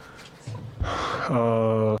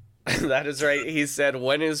 That is right. He said,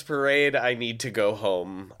 "When is parade? I need to go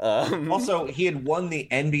home." Also, he had won the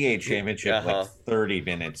NBA championship like 30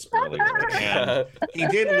 minutes earlier, and he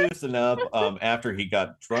did loosen up after he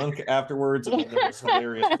got drunk afterwards. And there was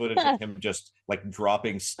hilarious footage of him just like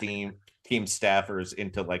dropping team staffers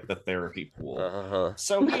into like the therapy pool.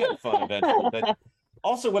 So he had fun eventually. But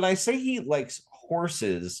also, when I say he likes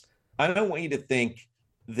horses, I don't want you to think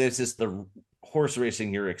this is the horse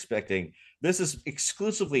racing you're expecting. This is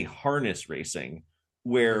exclusively harness racing,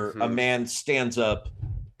 where a man stands up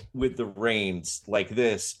with the reins like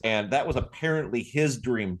this, and that was apparently his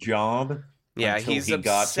dream job. Yeah, until he's he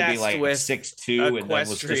got to be obsessed like with 6'2", and then was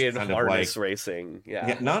just equestrian kind of harness like racing.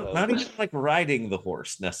 not even like riding the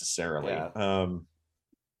horse necessarily.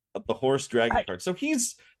 The horse dragging part. So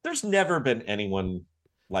there's never been anyone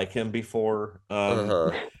like him before,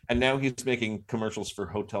 and now he's making commercials for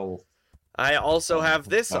hotel. I also have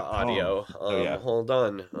this audio. Hold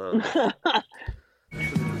on.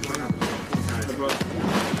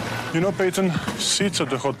 You know, Peyton, seats at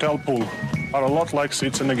the hotel pool are a lot like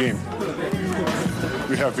seats in the game.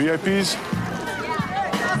 We have VIPs,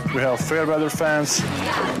 we have fair weather fans,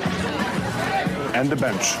 and the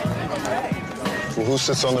bench. Well, who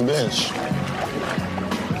sits on the bench?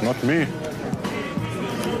 Not me.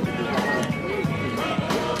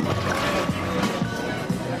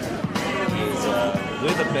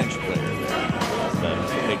 With a bench player.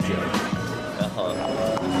 That's a big joke.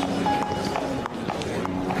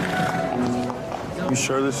 You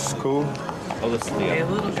sure this is cool? Oh, this is the Hey,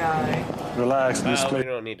 little guy. Relax. This We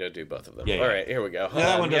don't need to do both of them. Yeah. All right, here we go. No,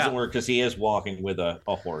 that one doesn't work because he is walking with a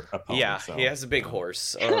horse. A pony, so. He has a big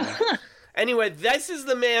horse. Anyway, this is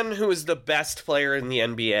the man who is the best player in the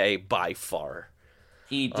NBA by far.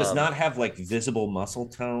 He does not have like visible muscle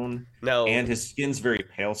tone. No, and his skin's very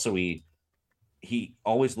pale, so he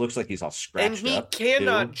always looks like he's all scratched and up. he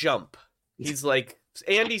cannot jump. He's like,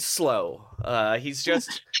 and he's slow. He's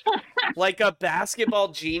just like a basketball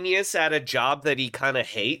genius at a job that he kind of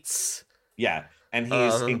hates. Yeah, and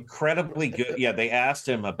he's incredibly good. Yeah, they asked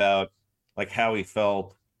him about like how he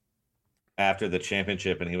felt after the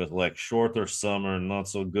championship, and he was like, short or summer, not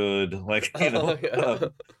so good. Like, you know,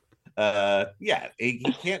 he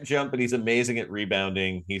can't jump, but he's amazing at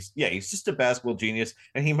rebounding. He's just a basketball genius,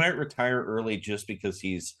 and he might retire early just because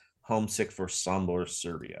he's homesick for Sombor,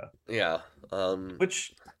 Serbia. Yeah.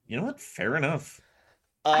 Which, you know what? Fair enough.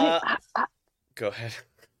 Go ahead.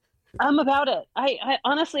 I'm about it. I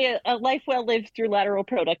honestly, a life well lived through lateral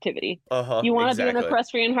productivity. You want to be an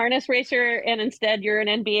equestrian harness racer, and instead you're an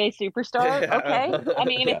NBA superstar. Okay, I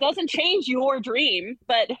mean, it doesn't change your dream,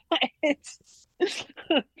 but it's.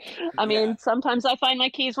 I mean, sometimes I find my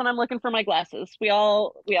keys when I'm looking for my glasses. We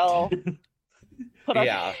all put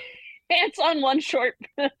our pants on one short,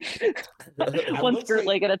 one skirt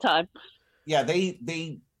leg at a time. Yeah, they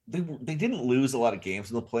didn't lose a lot of games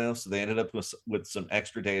in the playoffs, so they ended up with some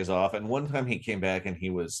extra days off. And one time he came back and he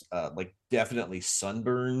was like definitely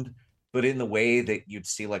sunburned, but in the way that you'd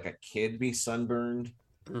see like a kid be sunburned.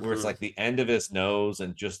 where it's like the end of his nose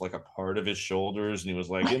and just like a part of his shoulders, and he was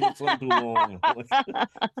like, "It looks like too long."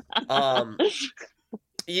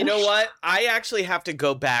 You know what? I actually have to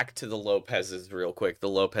go back to the Lopez's real quick, the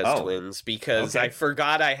Lopez twins, because I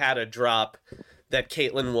forgot I had a drop that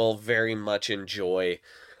Caitlin will very much enjoy.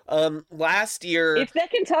 Last year, if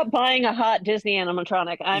that can top buying a hot Disney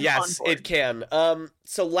animatronic, I'm on board. It can.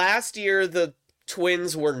 So last year the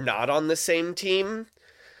twins were not on the same team,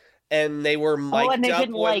 and they were mic'd up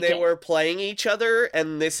when they were playing each other,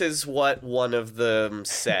 and this is what one of them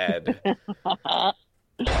said.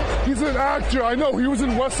 He's an actor. I know. He was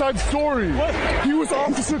in West Side Story. What? He was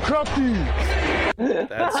Officer Krupke.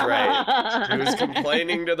 That's right. He was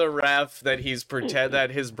complaining to the ref that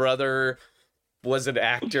that his brother was an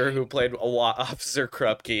actor who played Officer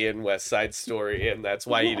Krupke in West Side Story, and that's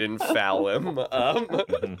why he didn't foul him.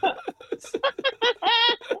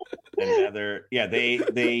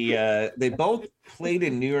 They both played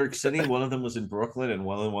in New York City. One of them was in Brooklyn, and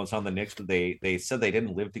one of them was on the Knicks. But they said they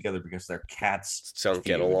didn't live together because their cats don't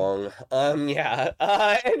get along.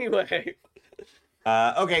 Anyway.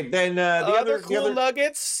 Okay, then the other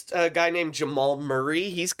Nuggets, a guy named Jamal Murray.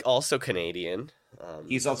 He's also Canadian.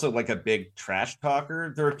 He's also like a big trash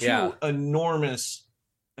talker. There are two enormous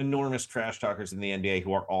trash talkers in the NBA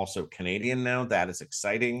who are also Canadian now. That is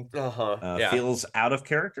exciting. Feels out of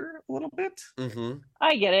character a little bit.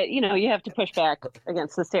 I get it. You know, you have to push back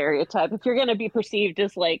against the stereotype. If you're going to be perceived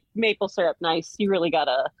as like maple syrup nice, you really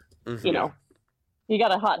gotta, you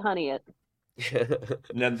gotta hot honey it.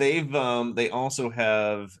 Now they also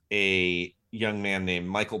have a young man named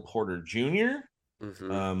Michael Porter Jr.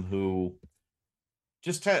 Who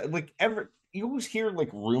just had you always hear like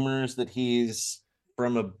rumors that he's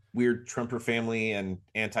from a weird Trumper family and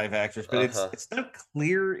anti-vaxxers, but it's not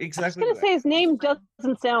clear exactly. I was gonna say his name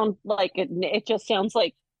doesn't sound like it. It just sounds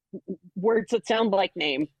like words that sound like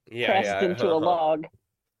name pressed into a log.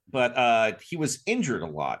 But he was injured a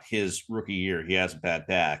lot his rookie year. He has a bad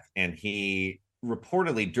back, and he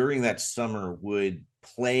reportedly during that summer would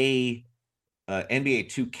play NBA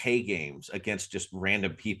 2K games against just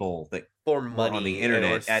random people that for were money on the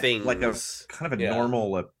internet at things. like a kind of a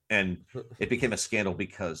normal, and it became a scandal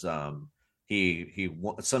because some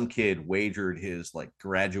kid wagered his like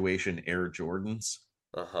graduation Air Jordans.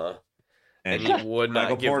 And he would not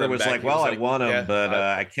Michael give Porter them was back. like, "Well, I won them, but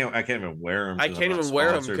I can't even wear them. I can't even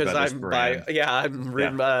wear them because I'm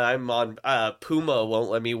on Puma won't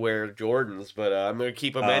let me wear Jordans, but I'm gonna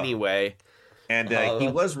keep them anyway." And he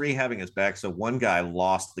was rehabbing his back, so one guy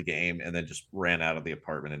lost the game and then just ran out of the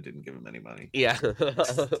apartment and didn't give him any money. Yeah. So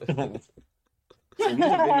he's a video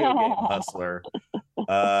game hustler.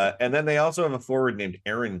 And then they also have a forward named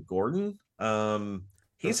Aaron Gordon.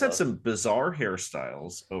 He's had some bizarre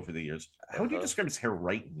hairstyles over the years. How would you describe his hair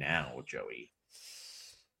right now, Joey?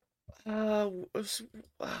 I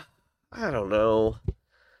don't know.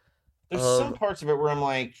 There's some parts of it where I'm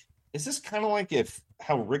like, is this kind of like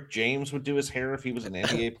how Rick James would do his hair if he was an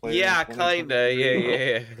NBA player? Yeah, kind of.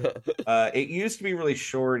 Yeah. It used to be really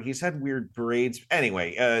short. He's had weird braids.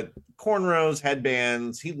 Anyway, cornrows,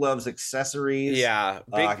 headbands. He loves accessories. Yeah,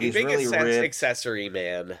 he's big really ripped. accessory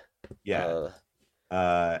man. Yeah.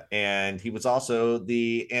 And he was also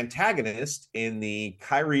the antagonist in the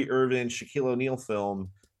Kyrie Irving, Shaquille O'Neal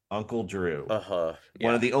film Uncle Drew.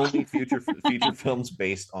 One of the only feature films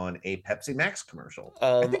based on a Pepsi Max commercial.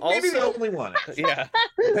 I think maybe the only one. Yeah,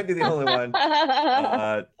 maybe the only one.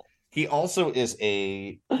 He also he's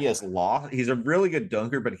a really good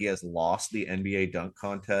dunker, but he has lost the NBA dunk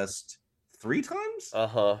contest 3 times.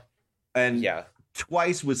 And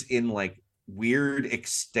twice was in like weird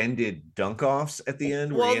extended dunk offs at the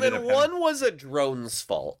end. Well, then one was a drone's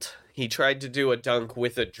fault. He tried to do a dunk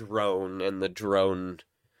with a drone, and the drone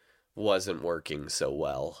wasn't working so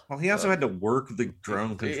well. Well, he also had to work the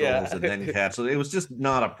drone controls and then catch. So it was just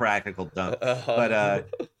not a practical dunk. But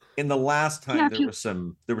in the last time, there was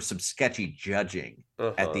some sketchy judging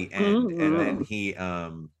at the end, and then he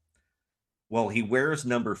wears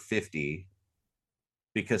number 50.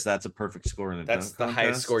 Because that's a perfect score in the dunk contest. That's the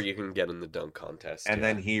highest score you can get in the dunk contest. And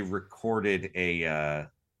then he recorded a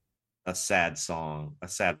sad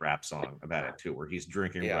rap song about it too, where he's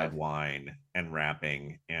drinking red wine and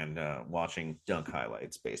rapping and watching dunk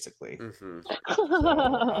highlights, basically.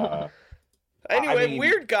 Anyway,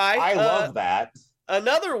 weird guy. I love that.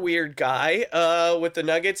 Another weird guy with the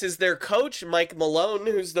Nuggets is their coach, Mike Malone,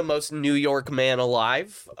 who's the most New York man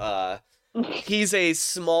alive. He's a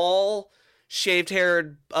small,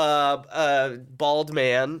 shaved-haired, bald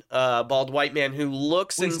white man who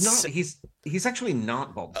looks he's actually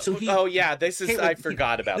not bald. So I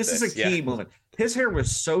forgot about this. This is a key moment. his hair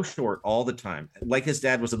was so short all the time, like his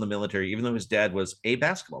dad was in the military, even though his dad was a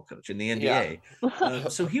basketball coach in the NBA. Yeah.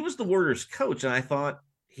 So he was the Warriors coach, and I thought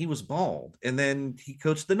he was bald. And then he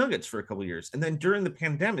coached the Nuggets for a couple years. And then during the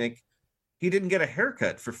pandemic, he didn't get a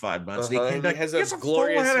haircut for 5 months. And he came back, He has he a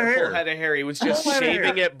glorious full head of hair. He was just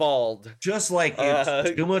shaving it bald. Just like,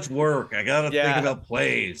 it's too much work. I got to think about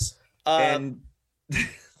plays.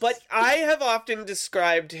 But I have often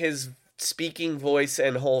described his speaking voice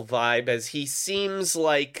and whole vibe as he seems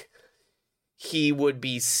like he would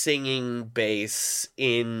be singing bass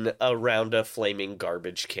in around a flaming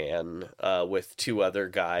garbage can with 2 other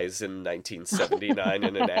guys in 1979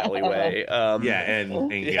 in an alleyway.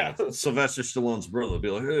 Sylvester Stallone's brother would be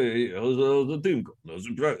like, hey, how's the team going? Those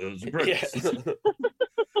are practice.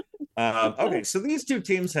 Okay, so these two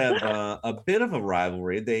teams have a bit of a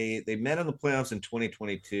rivalry. They met in the playoffs in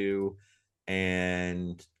 2022,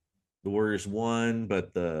 and the Warriors won,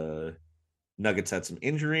 but the Nuggets had some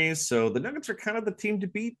injuries. So the Nuggets are kind of the team to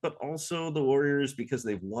beat, but also the Warriors, because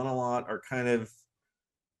they've won a lot, are kind of,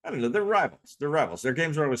 I don't know, they're rivals. Their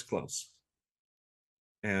games are always close.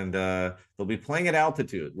 And they'll be playing at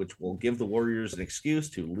altitude, which will give the Warriors an excuse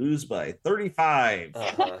to lose by 35.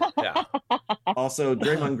 Also,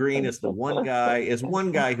 Draymond Green is one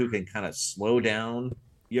guy who can kind of slow down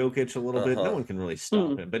Jokic a little bit. No one can really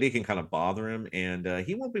stop him, but he can kind of bother him. And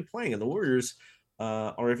he won't be playing. And the Warriors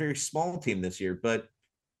are a very small team this year, but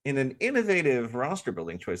in an innovative roster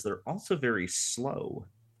building choice, they're also very slow.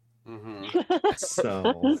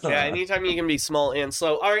 So anytime you can be small and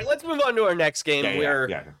slow. All right, let's move on to our next game.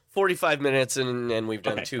 We're 45 minutes and we've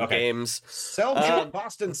done 2 games.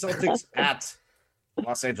 Boston Celtics at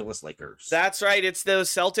Los Angeles Lakers. That's right. It's the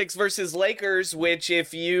Celtics versus Lakers, which,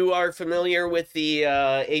 if you are familiar with the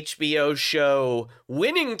HBO show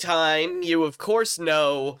Winning Time, you of course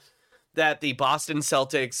know that the Boston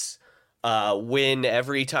Celtics win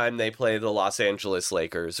every time they play the Los Angeles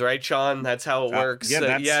Lakers, right, Sean? That's how it works.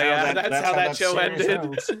 That's how that show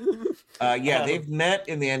ended. They've met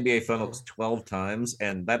in the NBA Finals 12 times,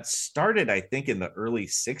 and that started, I think, in the early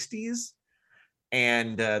 60s.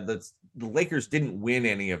 And the Lakers didn't win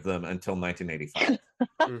any of them until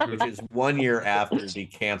 1985, which is 1 year after the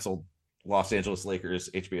canceled Los Angeles Lakers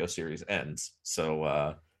HBO series ends.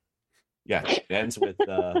 So, it ends with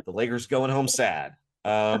the Lakers going home sad.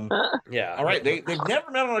 All right. They've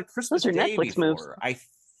never met on a Christmas Day Netflix before. moves.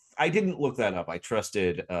 I didn't look that up. I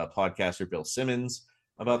trusted podcaster Bill Simmons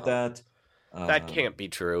about that. That can't be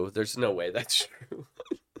true. There's no way that's true.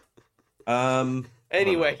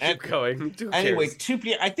 Anyway, keep going. Anyway, 2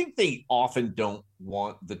 p.m. I think they often don't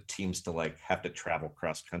want the teams to have to travel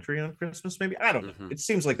cross country on Christmas. Maybe, I don't know. It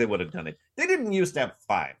seems like they would have done it. They didn't used to have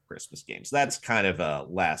 5 Christmas games. That's kind of a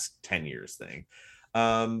last 10 years thing.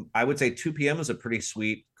 I would say 2 p.m. is a pretty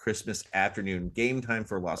sweet Christmas afternoon game time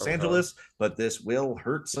for Los Angeles, but this will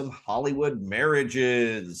hurt some Hollywood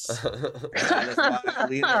marriages. That's why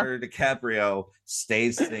Leonardo DiCaprio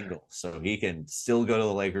stays single, so he can still go to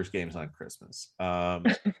the Lakers games on Christmas.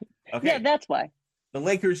 Okay. Yeah, that's why. The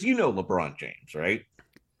Lakers, you know LeBron James, right?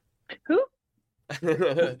 Who?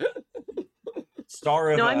 Star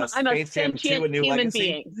of I'm a Space Jam 2: A New human Legacy.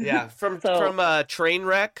 being. Yeah, from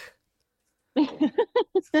Trainwreck.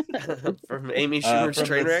 From Amy Schumer's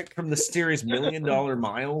Trainwreck. From the series $1 Million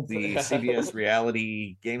Mile, the CBS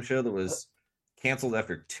reality game show that was canceled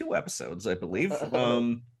after 2 episodes, I believe.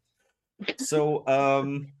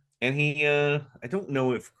 And he, I don't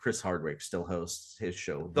know if Chris Hardwick still hosts his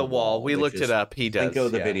show, The Wall. We looked it up. He does.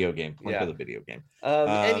 Plinko the video game. Plinko the video game.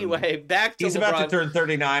 Anyway, back to he's LeBron. about to turn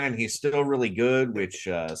 39, and he's still really good, which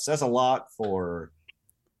says a lot for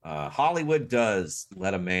Hollywood does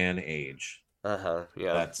let a man age. Yeah.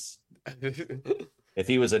 That's if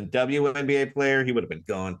he was a WNBA player, he would have been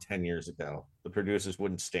gone 10 years ago. The producers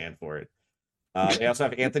wouldn't stand for it. They also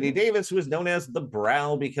have Anthony Davis, who is known as the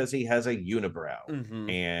Brow because he has a unibrow.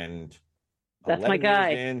 And that's my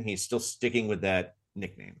guy. He's still sticking with that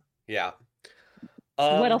nickname. Yeah.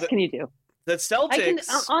 What else can you do? The Celtics. I can,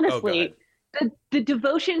 honestly, the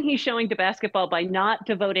devotion he's showing to basketball by not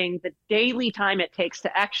devoting the daily time it takes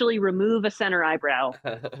to actually remove a center eyebrow.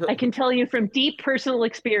 I can tell you from deep personal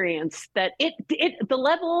experience that the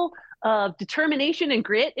level of determination and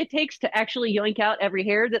grit it takes to actually yoink out every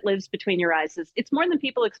hair that lives between your eyes it's more than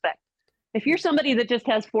people expect. If you're somebody that just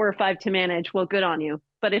has 4 or 5 to manage, well, good on you.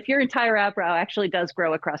 But if your entire eyebrow actually does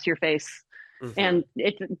grow across your face and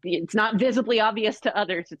it's not visibly obvious to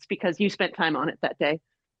others, it's because you spent time on it that day.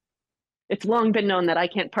 It's long been known that I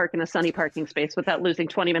can't park in a sunny parking space without losing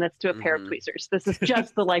 20 minutes to a pair of tweezers. This is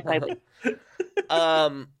just the life I live.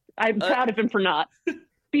 I'm proud of him for not.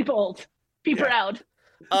 Be bold. Be proud.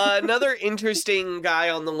 Another interesting guy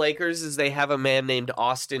on the Lakers is they have a man named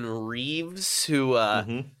Austin Reeves who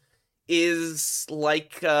is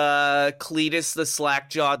like Cletus the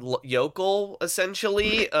slack-jawed yokel,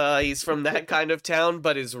 essentially. He's from that kind of town,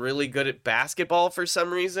 but is really good at basketball for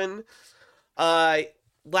some reason. He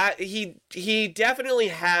definitely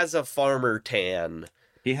has a farmer tan.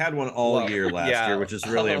 He had one all year last year, which is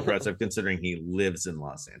really impressive considering he lives in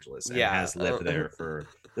Los Angeles and has lived there for.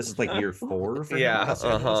 This is like year 4 for him in Los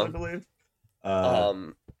Angeles, I believe.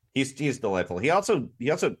 He's delightful. He also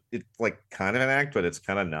it's like kind of an act, but it's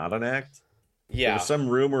kind of not an act. Yeah. There was some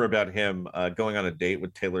rumor about him going on a date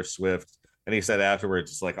with Taylor Swift, and he said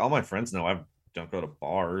afterwards, it's like, all my friends know I don't go to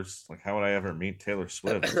bars. Like, how would I ever meet Taylor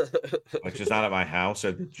Swift? Like, she's not at my house or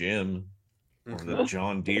at the gym or the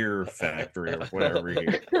John Deere factory or whatever he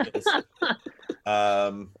is.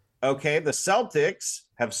 Okay, the Celtics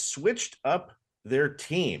have switched up their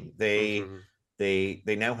team. They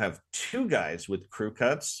now have 2 guys with crew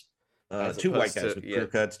cuts. 2 white guys with crew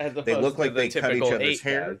cuts. They look like they cut each other's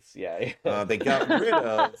hair. They got rid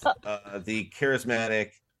of the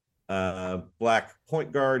charismatic black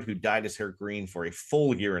point guard who dyed his hair green for a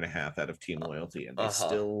full year and a half out of team loyalty, and they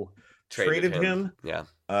still traded him.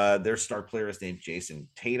 Their star player is named Jason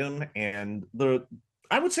Tatum, and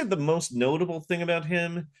I would say the most notable thing about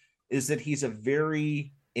him is that he's a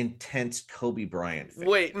very intense Kobe Bryant fan.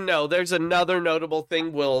 Wait, no, there's another notable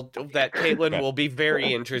thing that Caitlin will be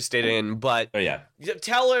very interested in, but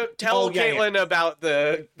tell Caitlin about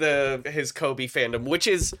his Kobe fandom, which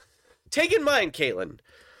is, take in mind, Caitlin,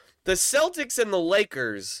 the Celtics and the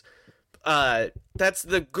Lakers, that's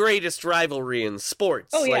the greatest rivalry in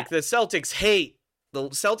sports. Like, the Celtics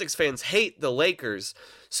fans hate the Lakers.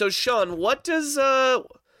 So Sean, what does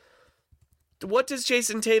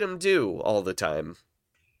Jason Tatum do all the time?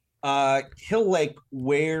 He'll like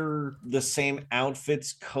wear the same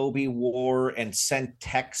outfits Kobe wore and send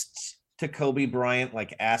texts to Kobe Bryant,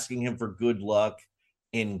 like asking him for good luck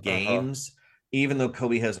in games, even though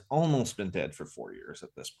Kobe has almost been dead for 4 years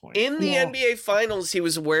at this point. In the NBA Finals, he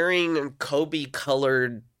was wearing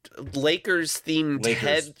Kobe-colored Lakers-themed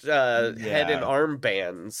head and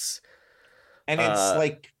armbands. And it's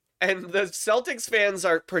like... And the Celtics fans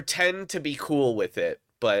pretend to be cool with it,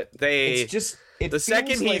 but the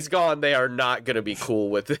second he's gone, they are not going to be cool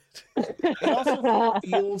with it. It also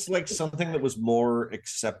feels like something that was more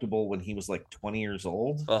acceptable when he was like 20 years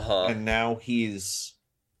old. And now he's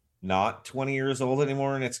not 20 years old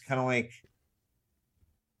anymore. And it's kind of like,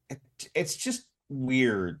 it's just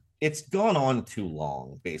weird. It's gone on too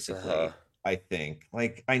long, basically, I think.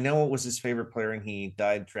 Like, I know it was his favorite player and he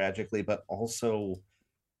died tragically, but also...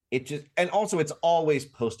 it's always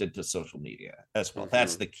posted to social media as well.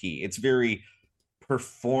 That's the key. It's very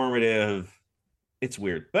performative. It's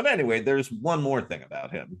weird. But anyway, there's one more thing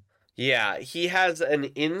about him. Yeah, he has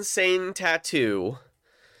an insane tattoo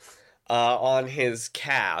on his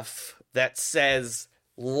calf that says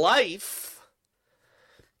life.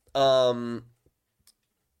 And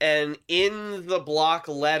in the block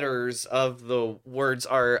letters of the words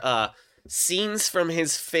are scenes from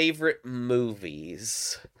his favorite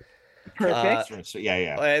movies. Perfect.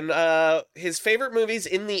 And his favorite movies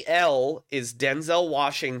in the L is Denzel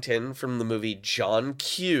Washington from the movie John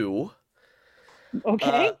Q.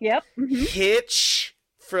 Okay, yep. Hitch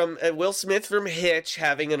from Will Smith from Hitch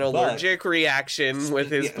having an allergic reaction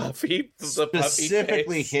with his puffy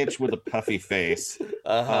specifically face. Hitch with a puffy face.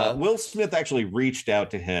 Will Smith actually reached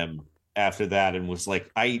out to him after that and was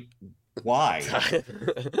like, why?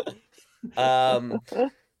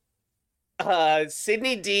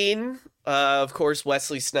 Sidney Dean, of course,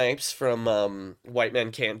 Wesley Snipes from White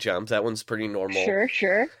Men Can't Jump. That one's pretty normal.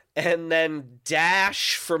 Sure. And then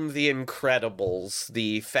Dash from The Incredibles,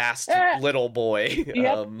 the fast little boy.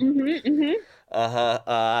 Yep.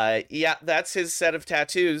 Yeah, that's his set of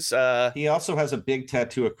tattoos. He also has a big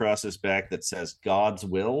tattoo across his back that says God's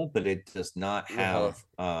will, but it does not have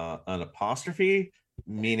an apostrophe,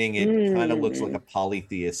 meaning it kind of looks like a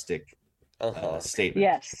polytheistic statement.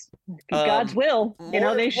 Yes. God's will.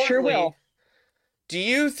 They sure will. Do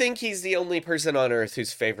you think he's the only person on Earth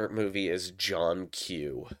whose favorite movie is John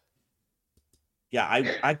Q? Yeah,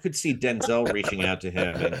 I could see Denzel reaching out to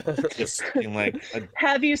him and just being like,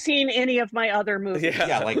 have you seen any of my other movies?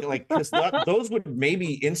 Yeah, like because those would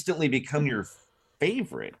maybe instantly become your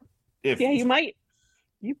favorite. You might.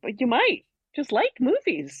 You might just like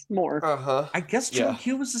movies more. I guess John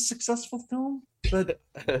Q was a successful film, but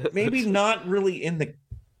maybe not really in the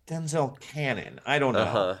Denzel canon. I don't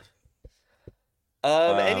know.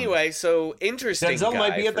 Anyway, so interesting. Denzel guy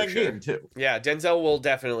might be at for that sure. game too. Yeah, Denzel will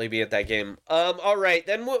definitely be at that game. All right,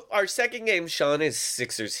 then our second game, Sean, is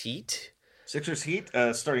Sixers Heat. Sixers Heat,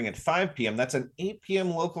 starting at 5 p.m. That's an 8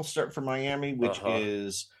 p.m. local start for Miami, which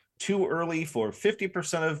is too early for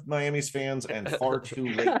 50% of Miami's fans and far too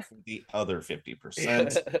late for the other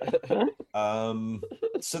 50%.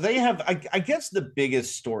 So they have, I guess the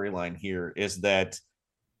biggest storyline here is that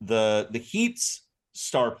the Heat's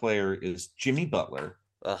star player is Jimmy Butler,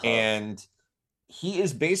 and he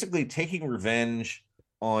is basically taking revenge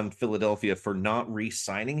on Philadelphia for not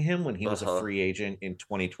re-signing him when he was a free agent in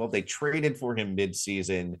 2012. They traded for him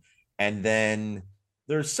mid-season, and then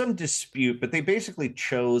there's some dispute, but they basically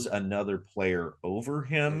chose another player over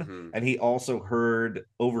him. And he also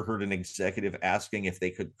overheard an executive asking if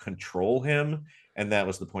they could control him, and that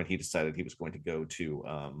was the point he decided he was going to go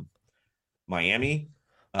to Miami.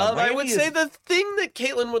 I would say the thing that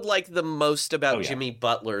Caitlin would like the most about Jimmy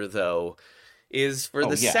Butler, though, is for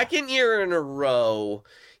the second year in a row,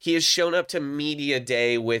 he has shown up to media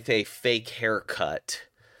day with a fake haircut.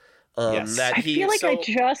 That I feel like I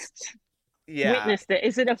just witnessed it.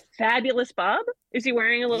 Is it a fabulous bob? Is he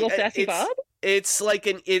wearing a little sassy bob? It's like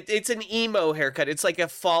it's an emo haircut. It's like a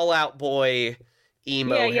Fall Out Boy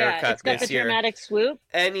emo haircut it's got this the year. Dramatic swoop,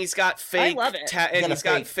 and he's got fake. I love it. And he's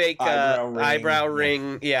got fake eyebrow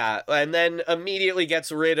ring. Yeah, and then immediately gets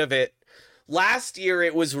rid of it. Last year,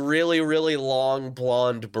 it was really, really long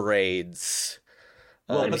blonde braids.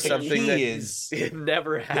 Well, something that it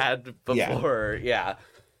never had before. Yeah.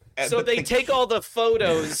 So they take all the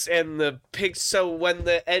photos and the pics. So when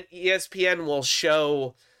the ESPN will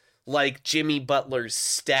show like Jimmy Butler's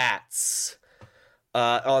stats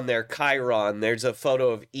on their Chiron, there's a photo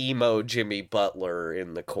of emo Jimmy Butler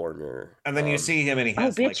in the corner. And then you see him and he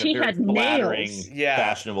has like a very flattering,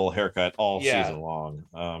 fashionable haircut all season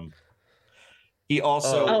long. He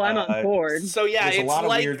also... I'm on board. So yeah, there's it's a lot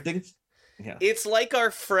like, of weird things. Yeah. It's like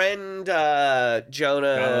our friend Jonah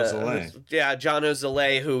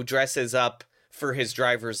Ozale, who dresses up for his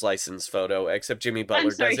driver's license photo, except Jimmy Butler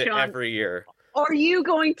does it Sean. every year. Are you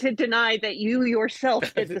going to deny that you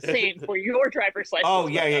yourself did the same for your driver's license? Oh,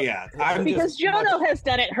 yeah. Because Jono has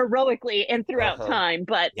done it heroically and throughout time,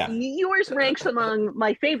 but yours ranks among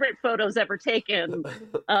my favorite photos ever taken.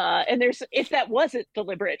 And if that wasn't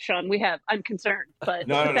deliberate, Sean, I'm concerned. But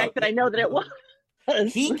the fact that I know that it was.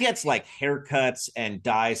 He gets like haircuts and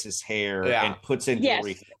dyes his hair and puts in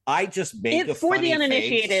jewelry. I just make a for funny the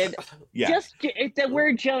uninitiated. Just the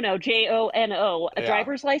word Jono, Jono, a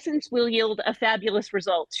driver's license will yield a fabulous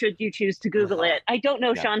result should you choose to Google it. I don't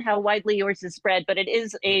know, Sean, how widely yours is spread, but it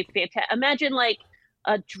is a fantastic. Imagine like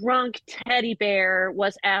a drunk teddy bear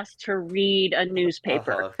was asked to read a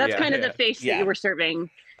newspaper. That's kind of the face that you were serving.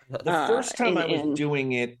 The first time I was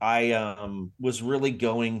doing it, I was really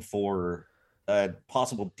going for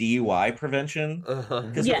possible DUI prevention,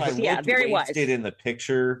 because if I looked wasted in the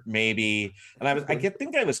picture, maybe, and I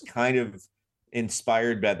think I was kind of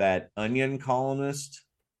inspired by that Onion columnist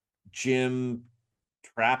Jim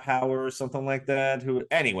Traphower or something like that.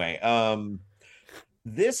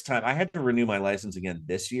 This time I had to renew my license again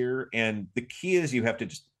this year, and the key is you have to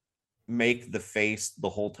just make the face the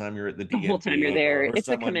whole time you're at the DMV. The whole time you're there, it's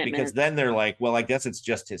a commitment. Because then they're like, well, I guess it's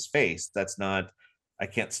just his face. That's not. I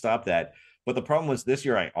can't stop that. But the problem was this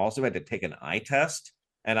year I also had to take an eye test,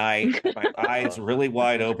 and my eyes really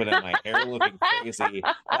wide open and my hair looking crazy.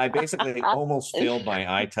 I basically almost failed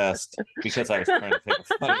my eye test because I was trying to take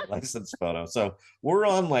a funny license photo. So we're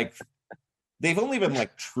on they've only been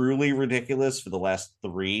truly ridiculous for the last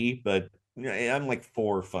 3, but I'm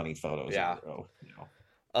 4 funny photos in a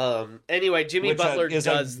row. Anyway, Jimmy Butler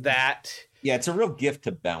does that. Yeah, it's a real gift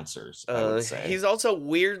to bouncers, I would say. He's also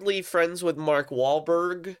weirdly friends with Mark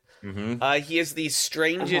Wahlberg. He has the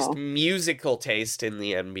strangest musical taste in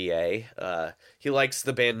the NBA. He likes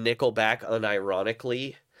the band Nickelback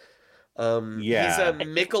unironically. He's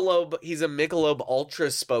a Michelob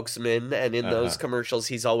Ultra spokesman, and in those commercials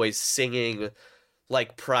he's always singing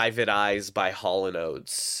Private Eyes by Hall &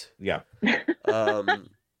 Oates. Yeah.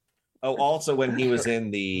 Also when he was in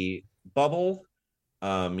the bubble,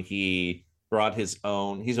 he brought his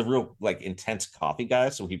own. He's a real intense coffee guy,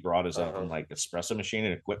 so he brought his own espresso machine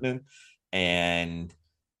and equipment. And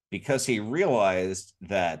because he realized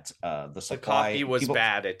that the coffee was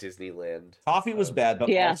bad at Disneyland. Coffee was bad,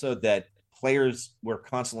 but also that players were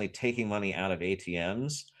constantly taking money out of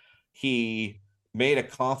ATMs. He made a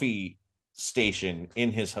coffee station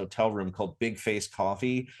in his hotel room called Big Face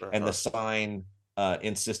Coffee, and the sign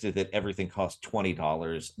insisted that everything cost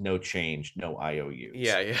 $20, no change, no IOUs.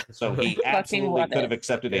 Yeah. So he absolutely could have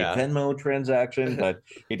accepted a Venmo transaction, but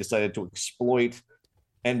he decided to exploit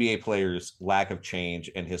NBA players' lack of change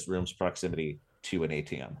and his room's proximity to an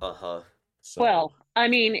ATM. So, Well, I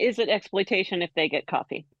mean, is it exploitation if they get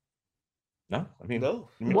coffee? no, I mean, no.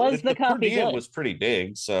 Was the per coffee diem good? was pretty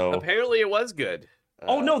big. So apparently it was good.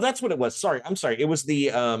 Oh no, that's what it was. Sorry, I'm sorry. It was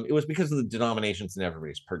it was because of the denominations in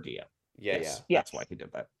everybody's per diem. Yes. That's why he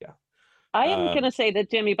did that. Yeah. I am going to say that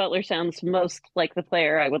Jimmy Butler sounds most like the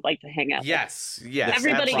player I would like to hang out with. Yes.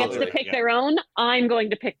 Everybody gets to pick their own. I'm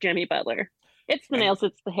going to pick Jimmy Butler. It's the nails,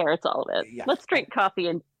 it's the hair, it's all of it. Yeah. Let's drink coffee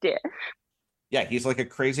and dish. Yeah, he's like a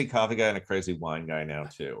crazy coffee guy and a crazy wine guy now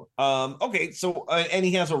too. Okay, so and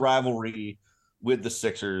he has a rivalry with the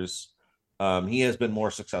Sixers. He has been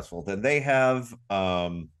more successful than they have.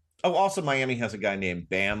 Also Miami has a guy named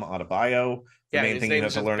Bam Adebayo. The main thing you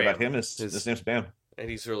have to learn about him is his name's Bam. And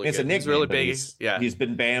he's really it's good. a nickname, he's really but big. He's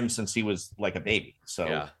been Bam since he was like a baby.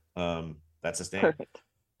 So that's his name. Perfect.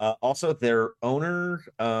 Also their owner,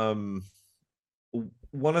 one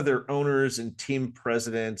of their owners and team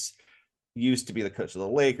presidents used to be the coach of the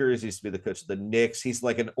Lakers, used to be the coach of the Knicks. He's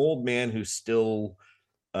like an old man who still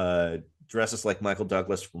dresses like Michael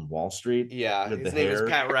Douglas from Wall Street. Yeah, with his the name hair. is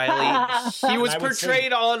Pat Riley. He was And I would say-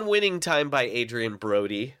 portrayed on Winning Time by Adrian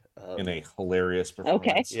Brody. in a hilarious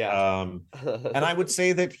performance. Yeah. And I would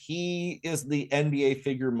say that he is the NBA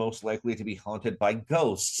figure most likely to be haunted by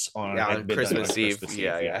ghosts on midnight Christmas on Eve. Christmas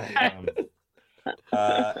Yeah.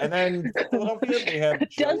 And then Philadelphia, they have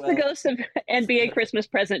Does the ghost of NBA Christmas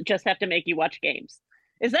present just have to make you watch games?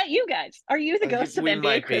 Is that you guys? Are you the ghost of we NBA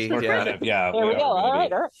might be, Christmas yeah. present? Yeah, There we we go. are, All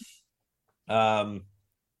maybe. right. All right.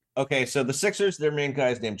 Okay, so the Sixers, their main guy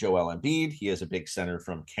is named Joel Embiid. He is a big center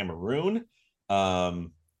from Cameroon.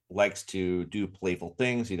 Likes to do playful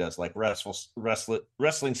things. He does like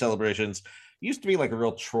wrestling celebrations. Used to be like a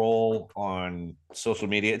real troll on social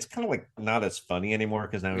media. It's kind of like not as funny anymore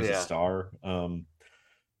because now he's a star.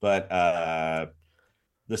 But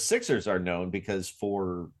the Sixers are known because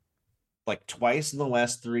for like twice in the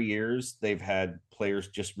last 3 years, they've had players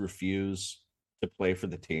just refuse to play for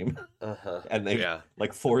the team. And they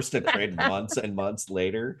like forced to trade months and months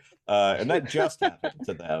later. And that just happened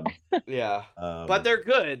to them. Yeah. But they're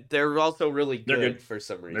good. They're also really good, for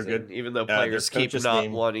some reason. They're good. Even though Their players keep coach's not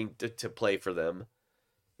name- wanting to play for them.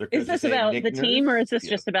 Is this about the team or is this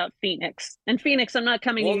just about Phoenix? And Phoenix, I'm not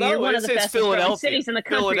coming in. You're one of the best growing cities in the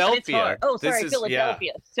country. But it's hard. Oh, sorry,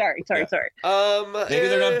 Philadelphia. Sorry. Maybe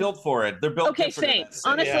they're not built for it. They're built Okay, different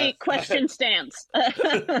same. than that. Honestly, Yeah. question stands.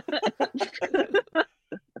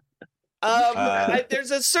 There's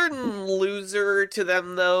a certain loser to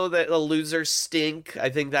them, though, that a loser stink. I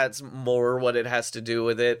think that's more what it has to do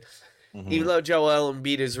with it. Even though Joel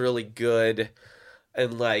Embiid is really good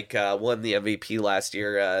and won the MVP last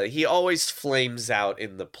year, he always flames out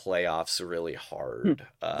in the playoffs really hard.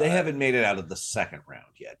 They haven't made it out of the second round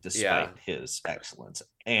yet, despite his excellence.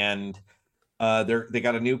 And they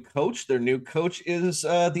got a new coach. Their new coach is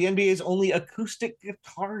the NBA's only acoustic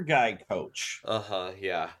guitar guy coach.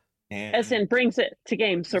 Yeah. And As in brings it to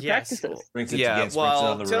games or practices. brings it to games, brings it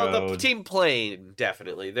on the to road. the team playing,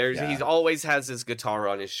 definitely. He always has his guitar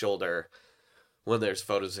on his shoulder when there's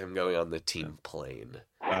photos of him going on the team plane.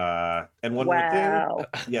 And one more thing.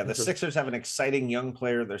 Yeah, the Sixers have an exciting young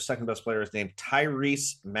player. Their second best player is named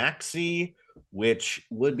Tyrese Maxey, which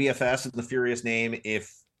would be a Fast and the Furious name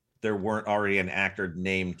if there weren't already an actor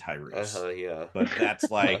named Tyrese. Yeah. But that's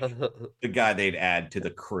like the guy they'd add to the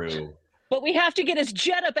crew. But we have to get his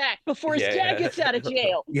Jetta back before his dad gets out of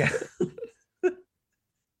jail. Yeah.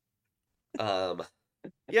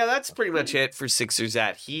 Yeah, that's pretty much it for Sixers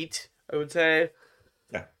at Heat, I would say.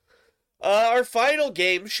 Yeah. Our final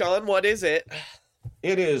game, Sean, what is it?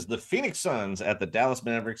 It is the Phoenix Suns at the Dallas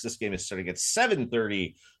Mavericks. This game is starting at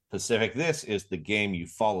 7:30 Pacific. This is the game you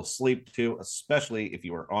fall asleep to, especially if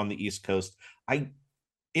you are on the East Coast.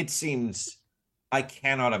 It seems I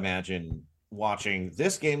cannot imagine watching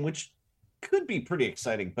this game, which could be pretty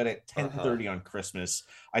exciting, but at 10:30 on Christmas,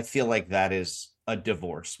 I feel like that is a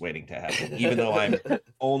divorce waiting to happen. Even though I'm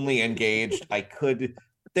only engaged, I could.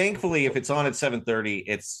 Thankfully, if it's on at 7:30,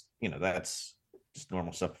 it's that's just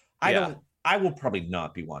normal stuff. I will probably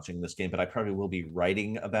not be watching this game, but I probably will be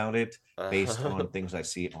writing about it based on things I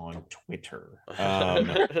see on Twitter.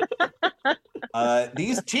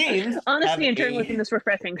 These teams, Honesty in journalism is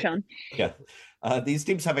refreshing, Sean. Yeah, these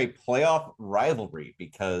teams have a playoff rivalry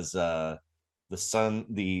because the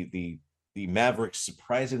Mavericks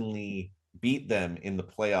surprisingly beat them in the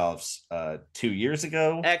playoffs 2 years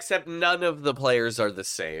ago. Except none of the players are the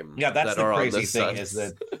same. Yeah, that's that the are on crazy the thing Suns. is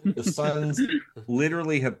that the Suns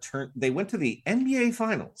literally have they went to the NBA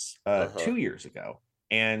Finals 2 years ago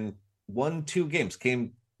and won 2 games,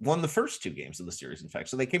 came won the first 2 games of the series, in fact.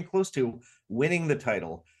 So they came close to winning the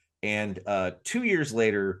title. And 2 years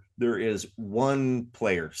later, there is 1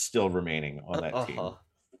 player still remaining on that team.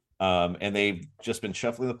 And they've just been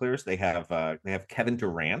shuffling the players. They have Kevin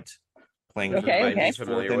Durant playing for his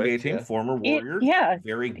 4th NBA team, former Warrior.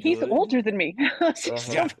 Very good. He's older than me.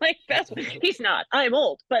 Still playing basketball. He's not. I'm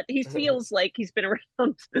old, but he feels like he's been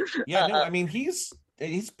around. I mean, he's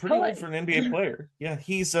pretty old for an NBA player. Yeah,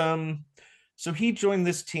 he's so he joined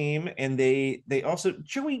this team, and they also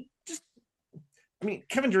Joey.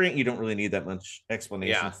 Kevin Durant, you don't really need that much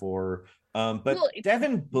explanation for. But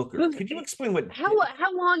Devin Booker, could you explain how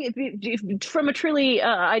long, if from a truly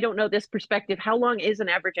I don't know this perspective, how long is an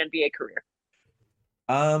average NBA career?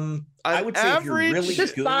 I would say if you're really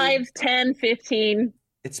just good, 5, 10, 15.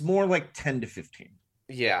 It's more like 10 to 15.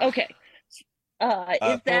 Yeah. Okay.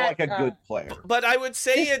 Is that like a good player? But I would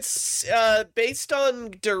say it's based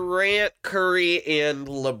on Durant, Curry, and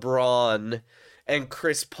LeBron and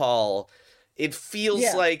Chris Paul. It feels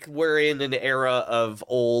like we're in an era of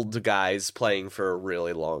old guys playing for a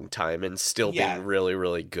really long time and still being really,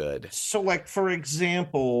 really good. So, like, for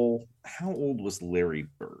example, how old was Larry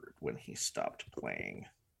Bird when he stopped playing?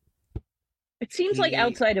 It seems like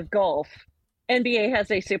outside of golf, NBA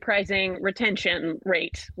has a surprising retention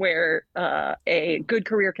rate where a good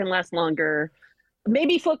career can last longer.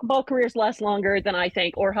 Maybe football careers last longer than I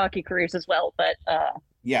think, or hockey careers as well, but...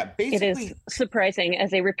 basically, it is surprising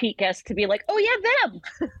as a repeat guest to be like, oh yeah, them.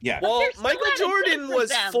 Yeah. Well, Michael Jordan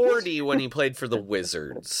was 40 when he played for the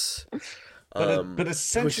Wizards. But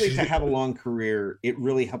essentially, to have a long career, it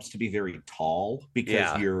really helps to be very tall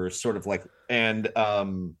because you're sort of like, and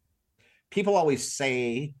people always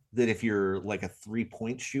say that if you're like a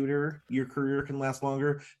 3-point shooter, your career can last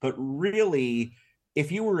longer. But really,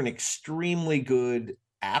 if you were an extremely good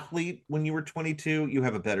athlete when you were 22, you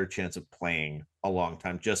have a better chance of playing a long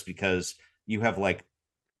time just because you have like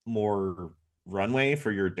more runway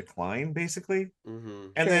for your decline, basically.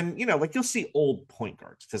 And then like you'll see old point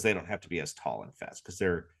guards because they don't have to be as tall and fast because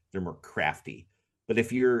they're more crafty. But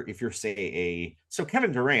if you're say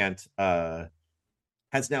Kevin Durant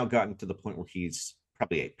has now gotten to the point where he's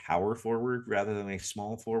probably a power forward rather than a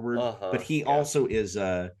small forward, but he also is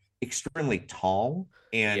extremely tall,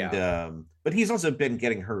 and but he's also been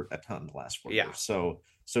getting hurt a ton the last 4 years. So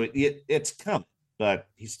it's come, but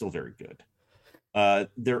he's still very good.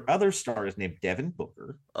 Their other star is named Devin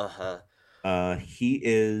Booker.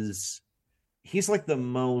 He's like the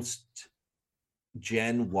most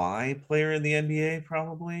Gen Y player in the NBA,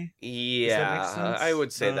 probably. Yeah, I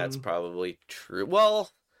would say that's probably true. Well,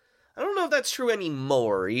 I don't know if that's true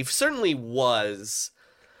anymore. He certainly was.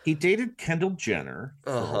 He dated Kendall Jenner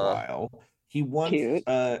for a while. He once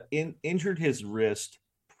injured his wrist,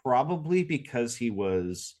 probably because he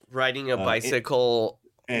was riding a bicycle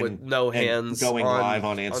with no hands, going live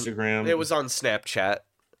on Instagram. It was on Snapchat.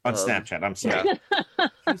 On Snapchat, I'm sorry.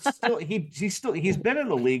 He's been in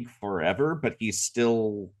the league forever, but he's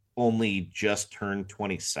still only just turned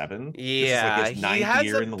 27. Yeah, this is like his he has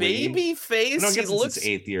year a in the baby league. face. No, I guess he looks his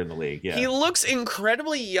 8th year in the league. Yeah, he looks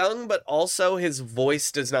incredibly young, but also his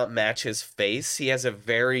voice does not match his face. He has a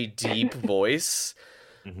very deep voice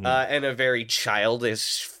and a very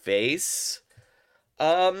childish face.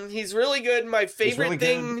 He's really good. My favorite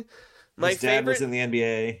thing. His dad was in the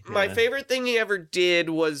NBA. My favorite thing he ever did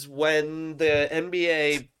was when the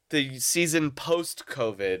NBA, the season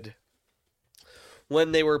post-COVID,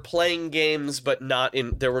 when they were playing games but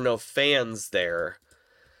there were no fans there.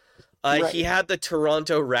 He had the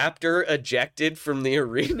Toronto Raptor ejected from the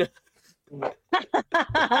arena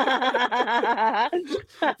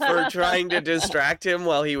for trying to distract him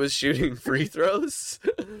while he was shooting free throws.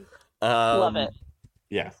 Love it.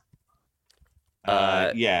 Yeah.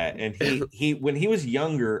 And he when he was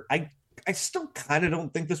younger, I still kind of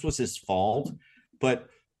don't think this was his fault, but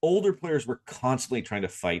older players were constantly trying to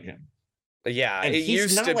fight him. Yeah, and it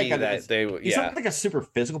used to be that they. He's not like a super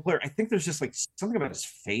physical player. I think there's just like something about his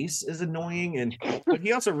face is annoying, but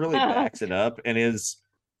he also really backs it up and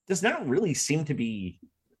does not really seem to be.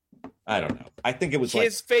 I don't know. I think it was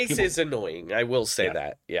his face is annoying. I will say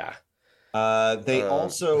that. Yeah. They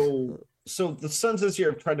also. So the Suns this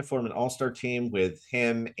year have tried to form an all-star team with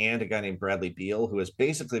him and a guy named Bradley Beal, who has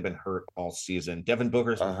basically been hurt all season. Devin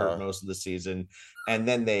Booker's been hurt most of the season. And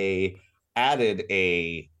then they added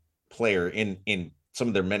a player in some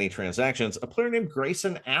of their many transactions, a player named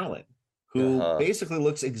Grayson Allen, who basically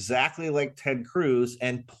looks exactly like Ted Cruz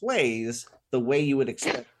and plays the way you would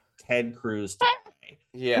expect Ted Cruz to play.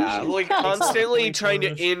 Yeah, like constantly trying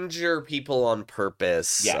to injure people on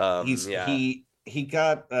purpose. Yeah, he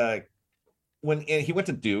got and he went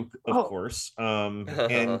to Duke, of course.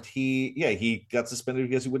 And he got suspended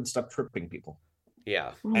because he wouldn't stop tripping people.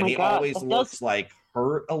 Yeah. And he always looks like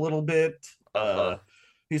hurt a little bit.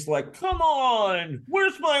 He's like, come on,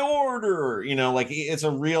 where's my order? You know, like it's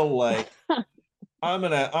a real like I'm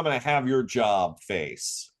gonna have your job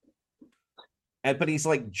face. But he's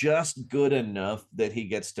like just good enough that he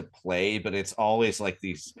gets to play, but it's always like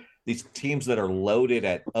these teams that are loaded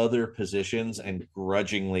at other positions and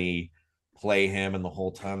grudgingly play him, and the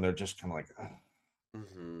whole time they're just kind of like,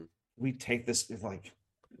 we take this, like,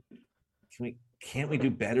 can't we do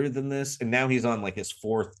better than this? And now he's on like his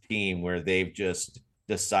fourth team where they've just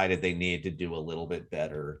decided they need to do a little bit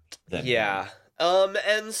better than him.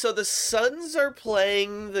 And so the Suns are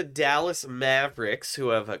playing the Dallas Mavericks, who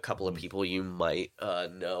have a couple of people you might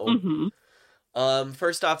know.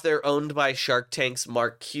 First off, they're owned by Shark Tank's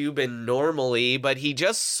Mark Cuban normally, but he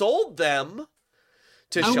just sold them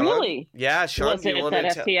to Sean. Really? Yeah, Sean. Was it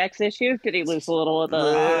that FTX issue? Did he lose a little of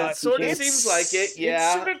the? It sort of seems like it.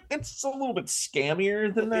 Yeah, it's a little bit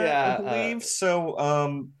scammier than that, I believe.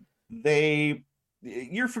 So,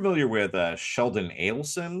 you're familiar with Sheldon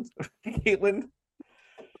Adelson, Caitlin?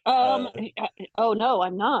 Oh no,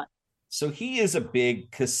 I'm not. So he is a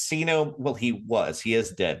big casino. Well, he was. He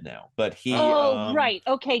is dead now, but he. Right.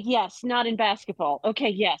 Okay. Yes. Not in basketball. Okay.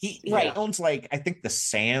 Yes. He owns I think the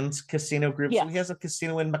Sands Casino Group. Yeah. So he has a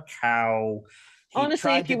casino in Macau.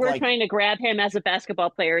 Honestly, if you were trying to grab him as a basketball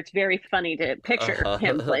player, it's very funny to picture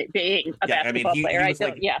him being a basketball player.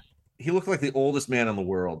 He looked like the oldest man in the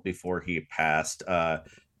world before he passed.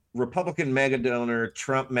 Republican mega donor,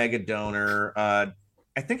 Trump mega donor.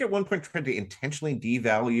 I think at one point tried to intentionally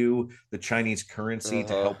devalue the Chinese currency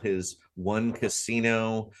to help his one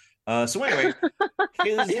casino. So anyway,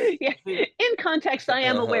 in context, I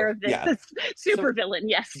am aware of this. Super villain.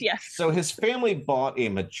 Yes. So his family bought a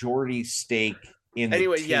majority stake in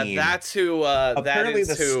the team. That's who. Apparently,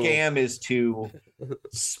 the scam is to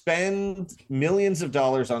spend millions of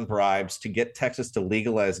dollars on bribes to get Texas to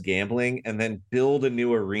legalize gambling, and then build a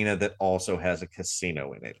new arena that also has a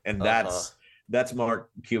casino in it, and that's Mark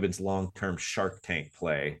Cuban's long-term Shark Tank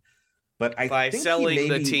play. But by selling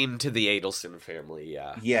the team to the Adelson family,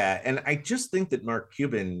 yeah, and I just think that Mark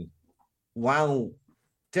Cuban, while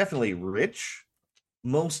definitely rich,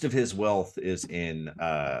 most of his wealth is in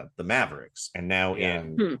the Mavericks, and now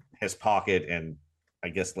in his pocket, and I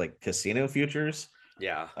guess like casino futures.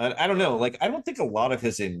 Yeah, I don't know. Like, I don't think a lot of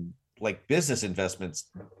his business investments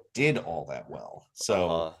did all that well.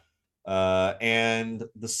 So. And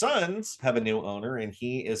the Suns have a new owner, and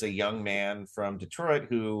he is a young man from Detroit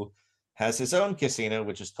who has his own casino,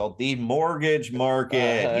 which is called the Mortgage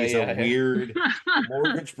Market. He's a weird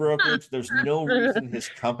mortgage brokerage. There's no reason his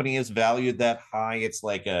company is valued that high. It's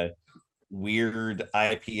like a weird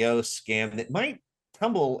IPO scam that might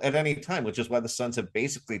tumble at any time, which is why the Suns have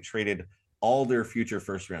basically traded all their future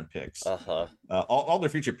first-round picks, all their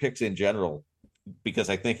future picks in general, because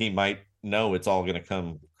I think he might know it's all going to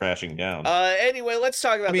come crashing down. Anyway, let's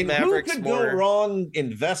talk about the Mavericks. Who could go wrong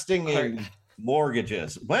investing in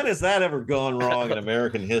mortgages? When has that ever gone wrong in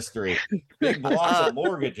American history? Big blocks of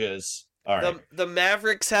mortgages. All right. The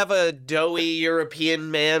Mavericks have a doughy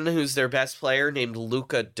European man who's their best player named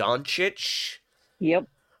Luka Doncic. Yep.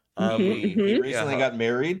 He recently got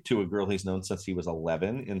married to a girl he's known since he was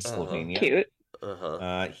 11 in Slovenia. Cute.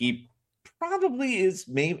 He probably is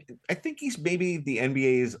I think he's maybe the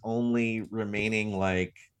NBA's only remaining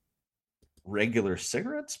like regular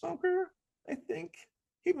cigarette smoker. I think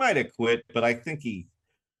he might have quit, but I think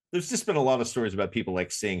there's just been a lot of stories about people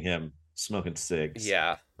like seeing him smoking cigs.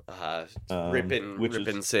 Yeah.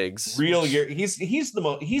 Ripping cigs.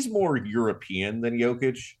 He's more European than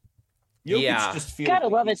Jokic. Yeah, just feels gotta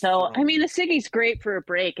love it though. I mean, a ciggy's great for a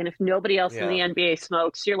break, and if nobody else in the NBA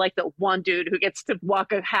smokes, you're like the one dude who gets to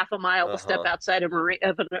walk a half a mile to step outside of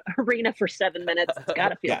an arena for 7 minutes. It's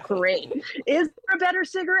gotta feel great. Is there a better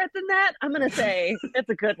cigarette than that? I'm gonna say it's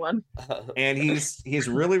a good one. And he's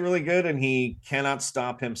really, really good, and he cannot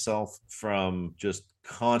stop himself from just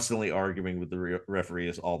constantly arguing with the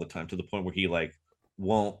referees all the time, to the point where he like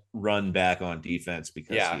won't run back on defense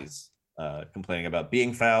because he's complaining about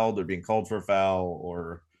being fouled or being called for a foul.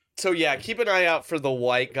 Or so keep an eye out for the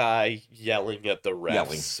white guy yelling at the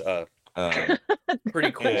refs.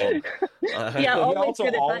 Pretty cool. Yeah, he also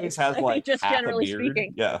good always has like just half generally a beard.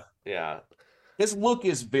 speaking. Yeah. His look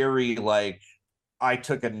is very like, I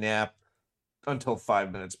took a nap until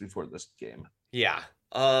 5 minutes before this game. Yeah.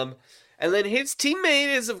 And then his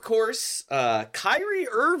teammate is, of course, Kyrie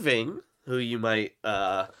Irving, who you might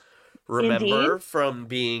remember from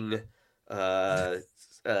being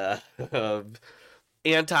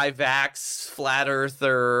anti-vax flat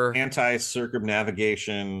earther,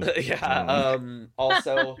 anti-circumnavigation.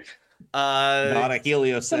 Also, not a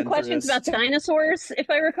heliocentrist. Some questions about dinosaurs, if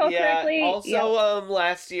I recall correctly. Also,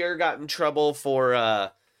 last year got in trouble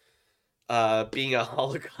for being a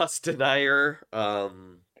Holocaust denier.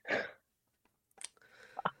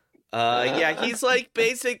 He's like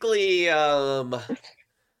basically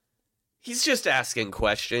he's just asking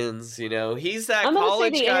questions, you know. He's that I'm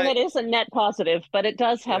college gonna say the guy. internet is a net positive, but it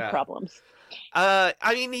does have problems. I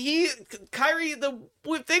mean, Kyrie, the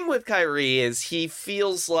thing with Kyrie is he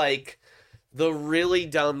feels like the really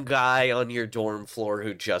dumb guy on your dorm floor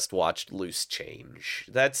who just watched Loose Change.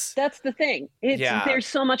 That's the thing. There's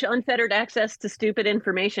so much unfettered access to stupid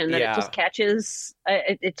information that it just catches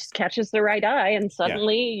the right eye, and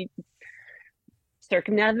suddenly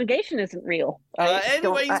circumnavigation isn't real.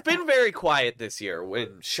 Anyway, he's been very quiet this year,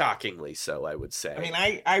 shockingly so, I would say. I mean,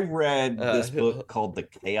 I read this book called The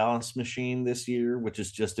Chaos Machine this year, which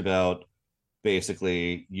is just about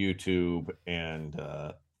basically YouTube and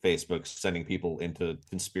Facebook sending people into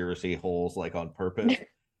conspiracy holes like on purpose.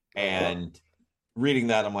 And reading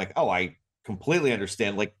that, I'm like, oh, I completely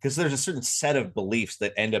understand. Like, because there's a certain set of beliefs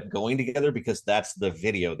that end up going together because that's the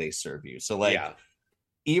video they serve you. So like,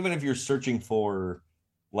 even if you're searching for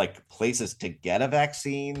like places to get a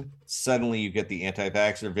vaccine, suddenly you get the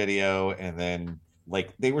anti-vaxxer video. And then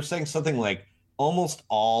like they were saying something like almost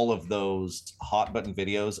all of those hot button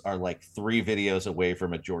videos are like 3 videos away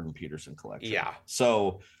from a Jordan Peterson collection. Yeah.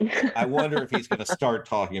 So I wonder if he's going to start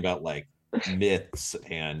talking about like myths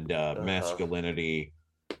and masculinity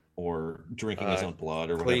or drinking his own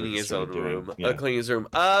blood or cleaning his own room. Cleaning his room.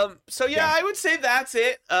 I would say that's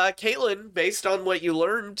it. Caitlin, based on what you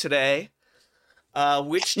learned today,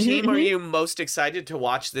 which team are you most excited to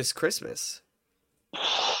watch this Christmas?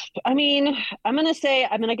 I mean, I'm going to say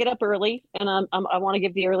I'm going to get up early, and I want to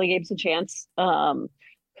give the early games a chance.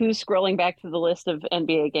 Who's scrolling back to the list of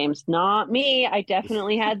NBA games? Not me. I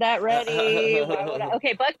definitely had that ready.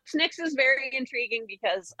 Okay, Bucks Knicks is very intriguing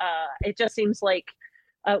because it just seems like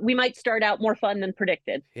we might start out more fun than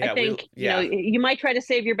predicted. I think you might try to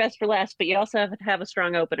save your best for last, but you also have to have a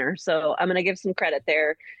strong opener. So I'm going to give some credit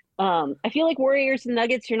there. I feel like Warriors and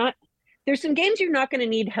Nuggets, there's some games you're not going to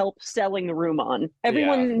need help selling the room on.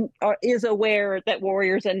 Everyone is aware that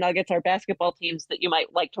Warriors and Nuggets are basketball teams that you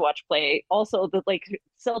might like to watch play. Also, the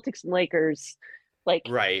Celtics and Lakers,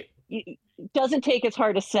 doesn't take as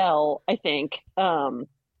hard to sell, I think.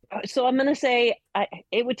 So I'm going to say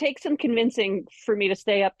it would take some convincing for me to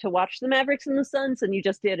stay up to watch the Mavericks and the Suns, and you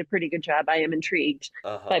just did a pretty good job. I am intrigued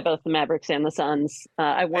by both the Mavericks and the Suns.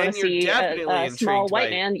 I want to see a small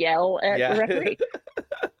white man yell at the referee.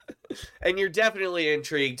 And you're definitely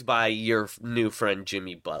intrigued by your new friend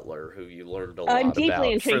Jimmy Butler, who you learned a lot about. I'm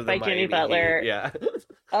deeply intrigued by Jimmy Butler. Yeah.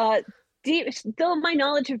 Though my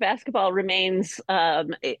knowledge of basketball remains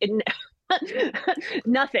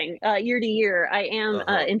nothing year to year, I am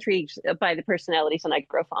intrigued by the personalities, and I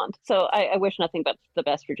grow fond. So I wish nothing but the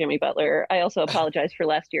best for Jimmy Butler. I also apologize for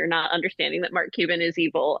last year not understanding that Mark Cuban is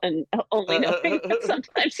evil and only knowing that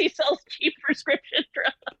sometimes he sells cheap prescription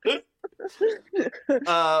drugs.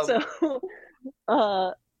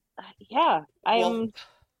 I'm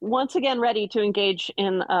once again ready to engage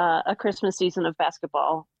in a Christmas season of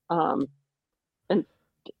basketball. And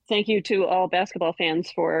thank you to all basketball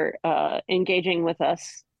fans for engaging with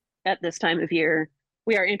us at this time of year.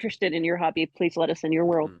 We are interested in your hobby. Please let us in your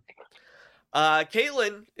world.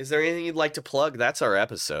 Caitlin, is there anything you'd like to plug? That's our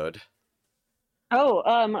episode.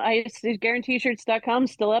 GuaranteeShirts.com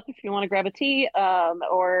still up if you want to grab a tee.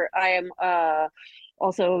 Or I am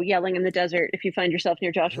also yelling in the desert. If you find yourself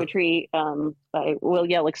near Joshua Tree, I will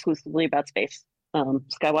yell exclusively about space.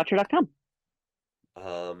 Skywatcher.com.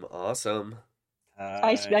 Awesome.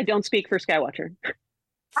 I don't speak for Skywatcher.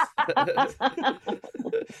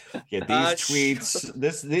 These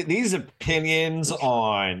tweets, these opinions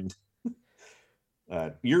on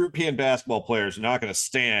European basketball players are not going to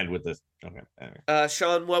stand with this. Okay. Anyway.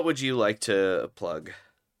 Sean, what would you like to plug?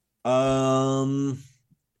 I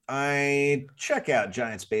check out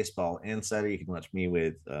Giants Baseball Insider. You can watch me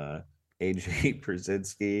with AJ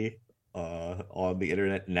Brzezinski on the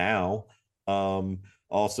internet now.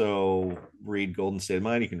 Also read Golden State of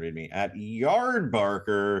Mind. You can read me at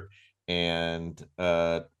Yardbarker. And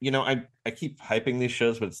I keep hyping these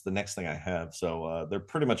shows, but it's the next thing I have. So they're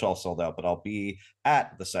pretty much all sold out, but I'll be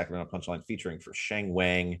at the Sacramento Punchline featuring for Sheng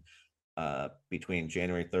Wang between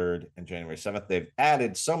January 3rd and January 7th. They've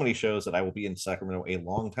added so many shows that I will be in Sacramento a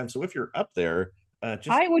long time. So if you're up there,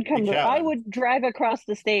 I would come to, I would drive across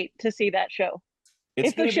the state to see that show.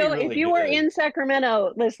 It's if you were in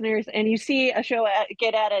Sacramento, listeners, and you see a show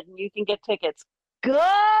get at it and you can get tickets, go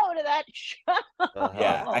to that show.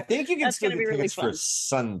 Yeah, I think you can That's still gonna get be really tickets for fun.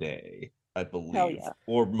 Sunday, I believe, Hell yeah.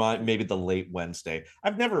 or maybe the late Wednesday.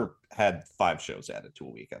 I've never had 5 shows added to a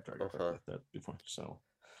week after I got that before. So,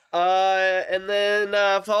 and then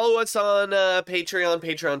follow us on Patreon,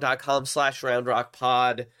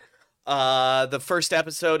 patreon.com/RoundRockPod. The first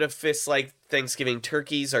episode of Fists Like Thanksgiving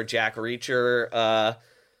Turkeys, our Jack Reacher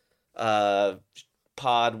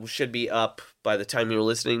pod should be up by the time you're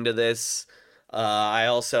listening to this. I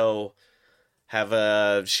also have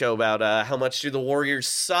a show about how much do the Warriors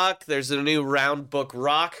suck. There's a new Round Book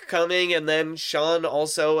Rock coming, and then Sean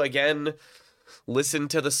also, again, listen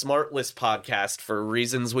to the Smart List podcast for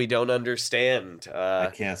reasons we don't understand. I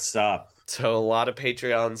can't stop. So a lot of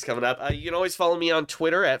Patreons coming up. You can always follow me on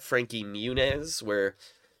Twitter at Frankie Muniz, where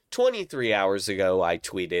 23 hours ago I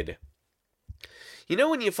tweeted, you know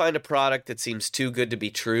when you find a product that seems too good to be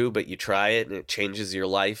true, but you try it and it changes your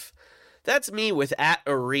life? That's me with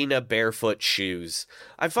 @Arena barefoot shoes.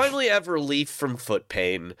 I finally have relief from foot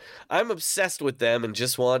pain. I'm obsessed with them and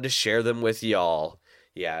just wanted to share them with y'all.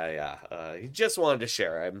 Yeah. He just wanted to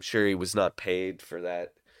share. I'm sure he was not paid for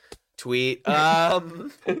that tweet.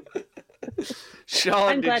 Sean,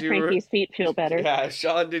 I'm glad Frankie's feet feel better. Yeah,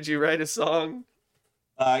 Sean, did you write a song?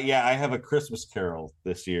 Yeah, I have a Christmas Carol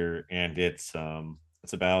this year, and it's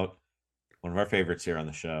about one of our favorites here on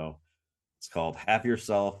the show. It's called "Have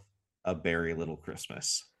Yourself a Merry Little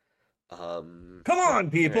Christmas." Come on,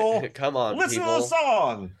 people! Come on, listen people. to the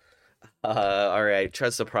song. All right,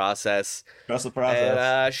 trust the process. Trust the process.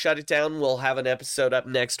 And shut it down. We'll have an episode up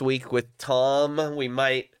next week with Tom. We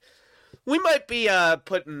might be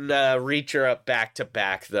putting Reacher up back to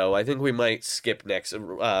back, though. I think we might skip next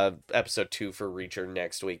episode 2 for Reacher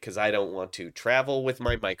next week because I don't want to travel with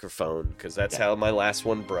my microphone because that's how my last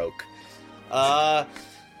one broke. Happy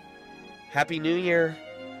New Year.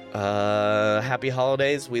 Happy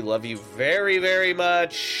holidays. We love you very, very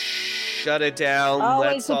much. Shut it down.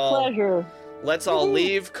 Always a pleasure. Let's all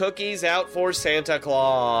leave cookies out for Santa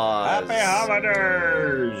Claus. Happy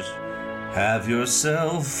holidays. Have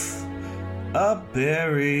yourself a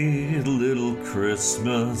merry little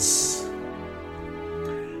Christmas.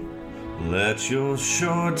 Let your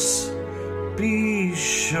shorts be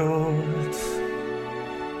short.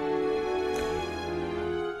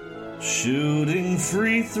 Shooting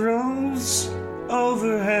free throws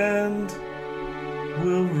overhand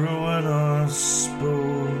will ruin our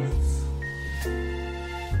sports.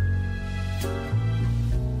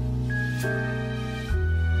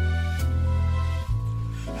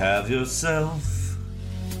 Have yourself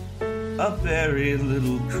a merry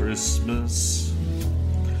little Christmas.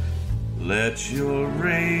 Let your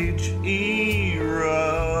rage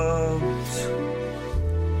erupt.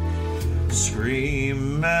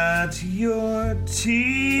 Scream at your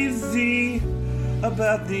TV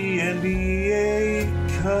about the NBA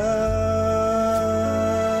Cup.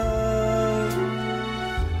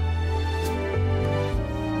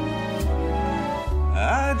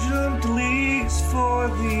 I jumped leagues for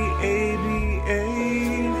the ABA.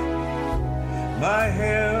 My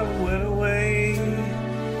hair went away,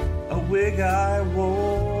 a wig I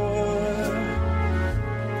wore.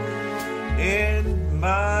 In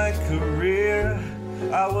my career,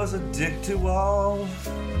 I was a dick to all.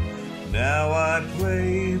 Now I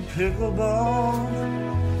play pickleball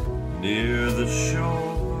near the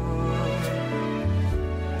shore.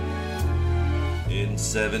 In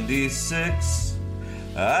 76,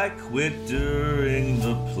 I quit during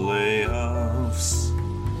the playoffs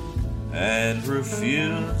and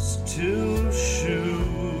refused to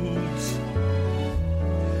shoot.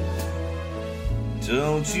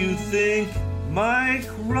 Don't you think Mike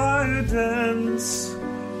Riordan's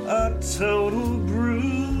a total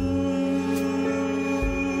brute?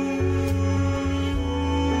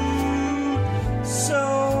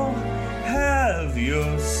 So have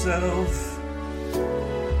yourself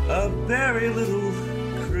a merry little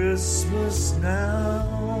Christmas now.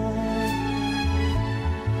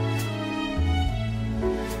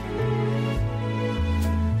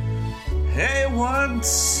 Hey, 1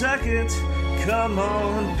 second, come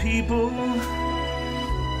on, people.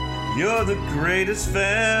 You're the greatest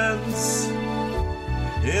fans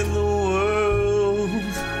in the world.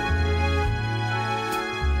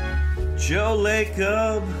 Joe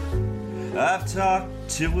Lacob, I've talked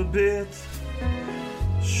to a bit.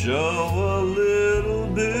 Show a little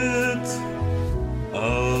bit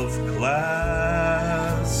of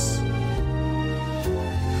class.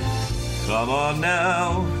 Come on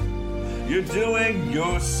now, you're doing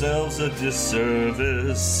yourselves a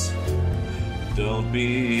disservice. Don't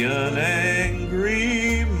be an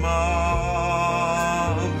angry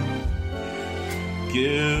mom.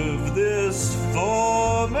 Give this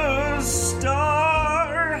former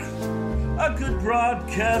star a good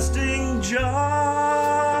broadcasting job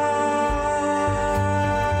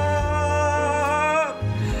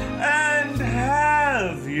and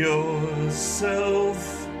have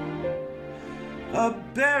yourself a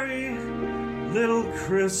merry little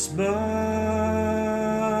Christmas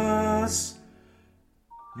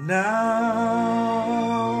now.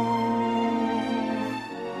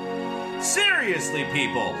 Seriously,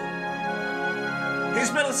 people.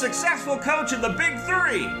 He's been a successful coach in the Big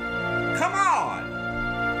Three. Come on.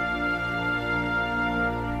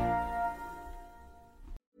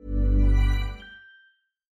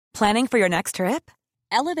 Planning for your next trip?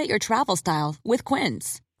 Elevate your travel style with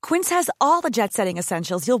Quince. Quince has all the jet-setting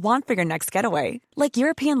essentials you'll want for your next getaway, like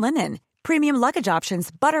European linen, premium luggage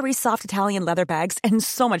options, buttery soft Italian leather bags, and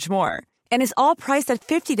so much more. And is all priced at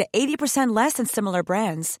 50 to 80% less than similar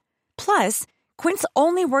brands. Plus, Quince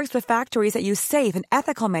only works with factories that use safe and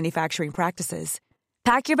ethical manufacturing practices.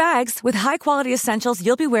 Pack your bags with high-quality essentials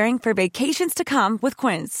you'll be wearing for vacations to come with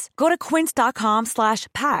Quince. Go to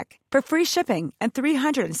quince.com/pack for free shipping and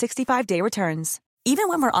 365-day returns. Even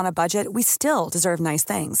when we're on a budget, we still deserve nice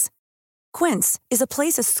things. Quince is a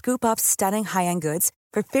place to scoop up stunning high-end goods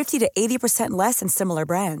for 50 to 80% less than similar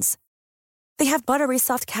brands. They have buttery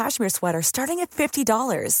soft cashmere sweaters starting at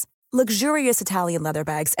 $50, luxurious Italian leather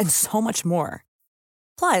bags, and so much more.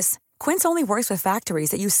 Plus, Quince only works with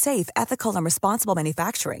factories that use safe, ethical, and responsible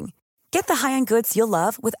manufacturing. Get the high-end goods you'll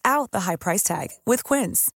love without the high price tag with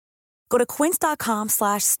Quince. Go to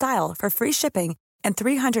quince.com/style for free shipping and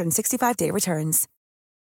 365-day returns.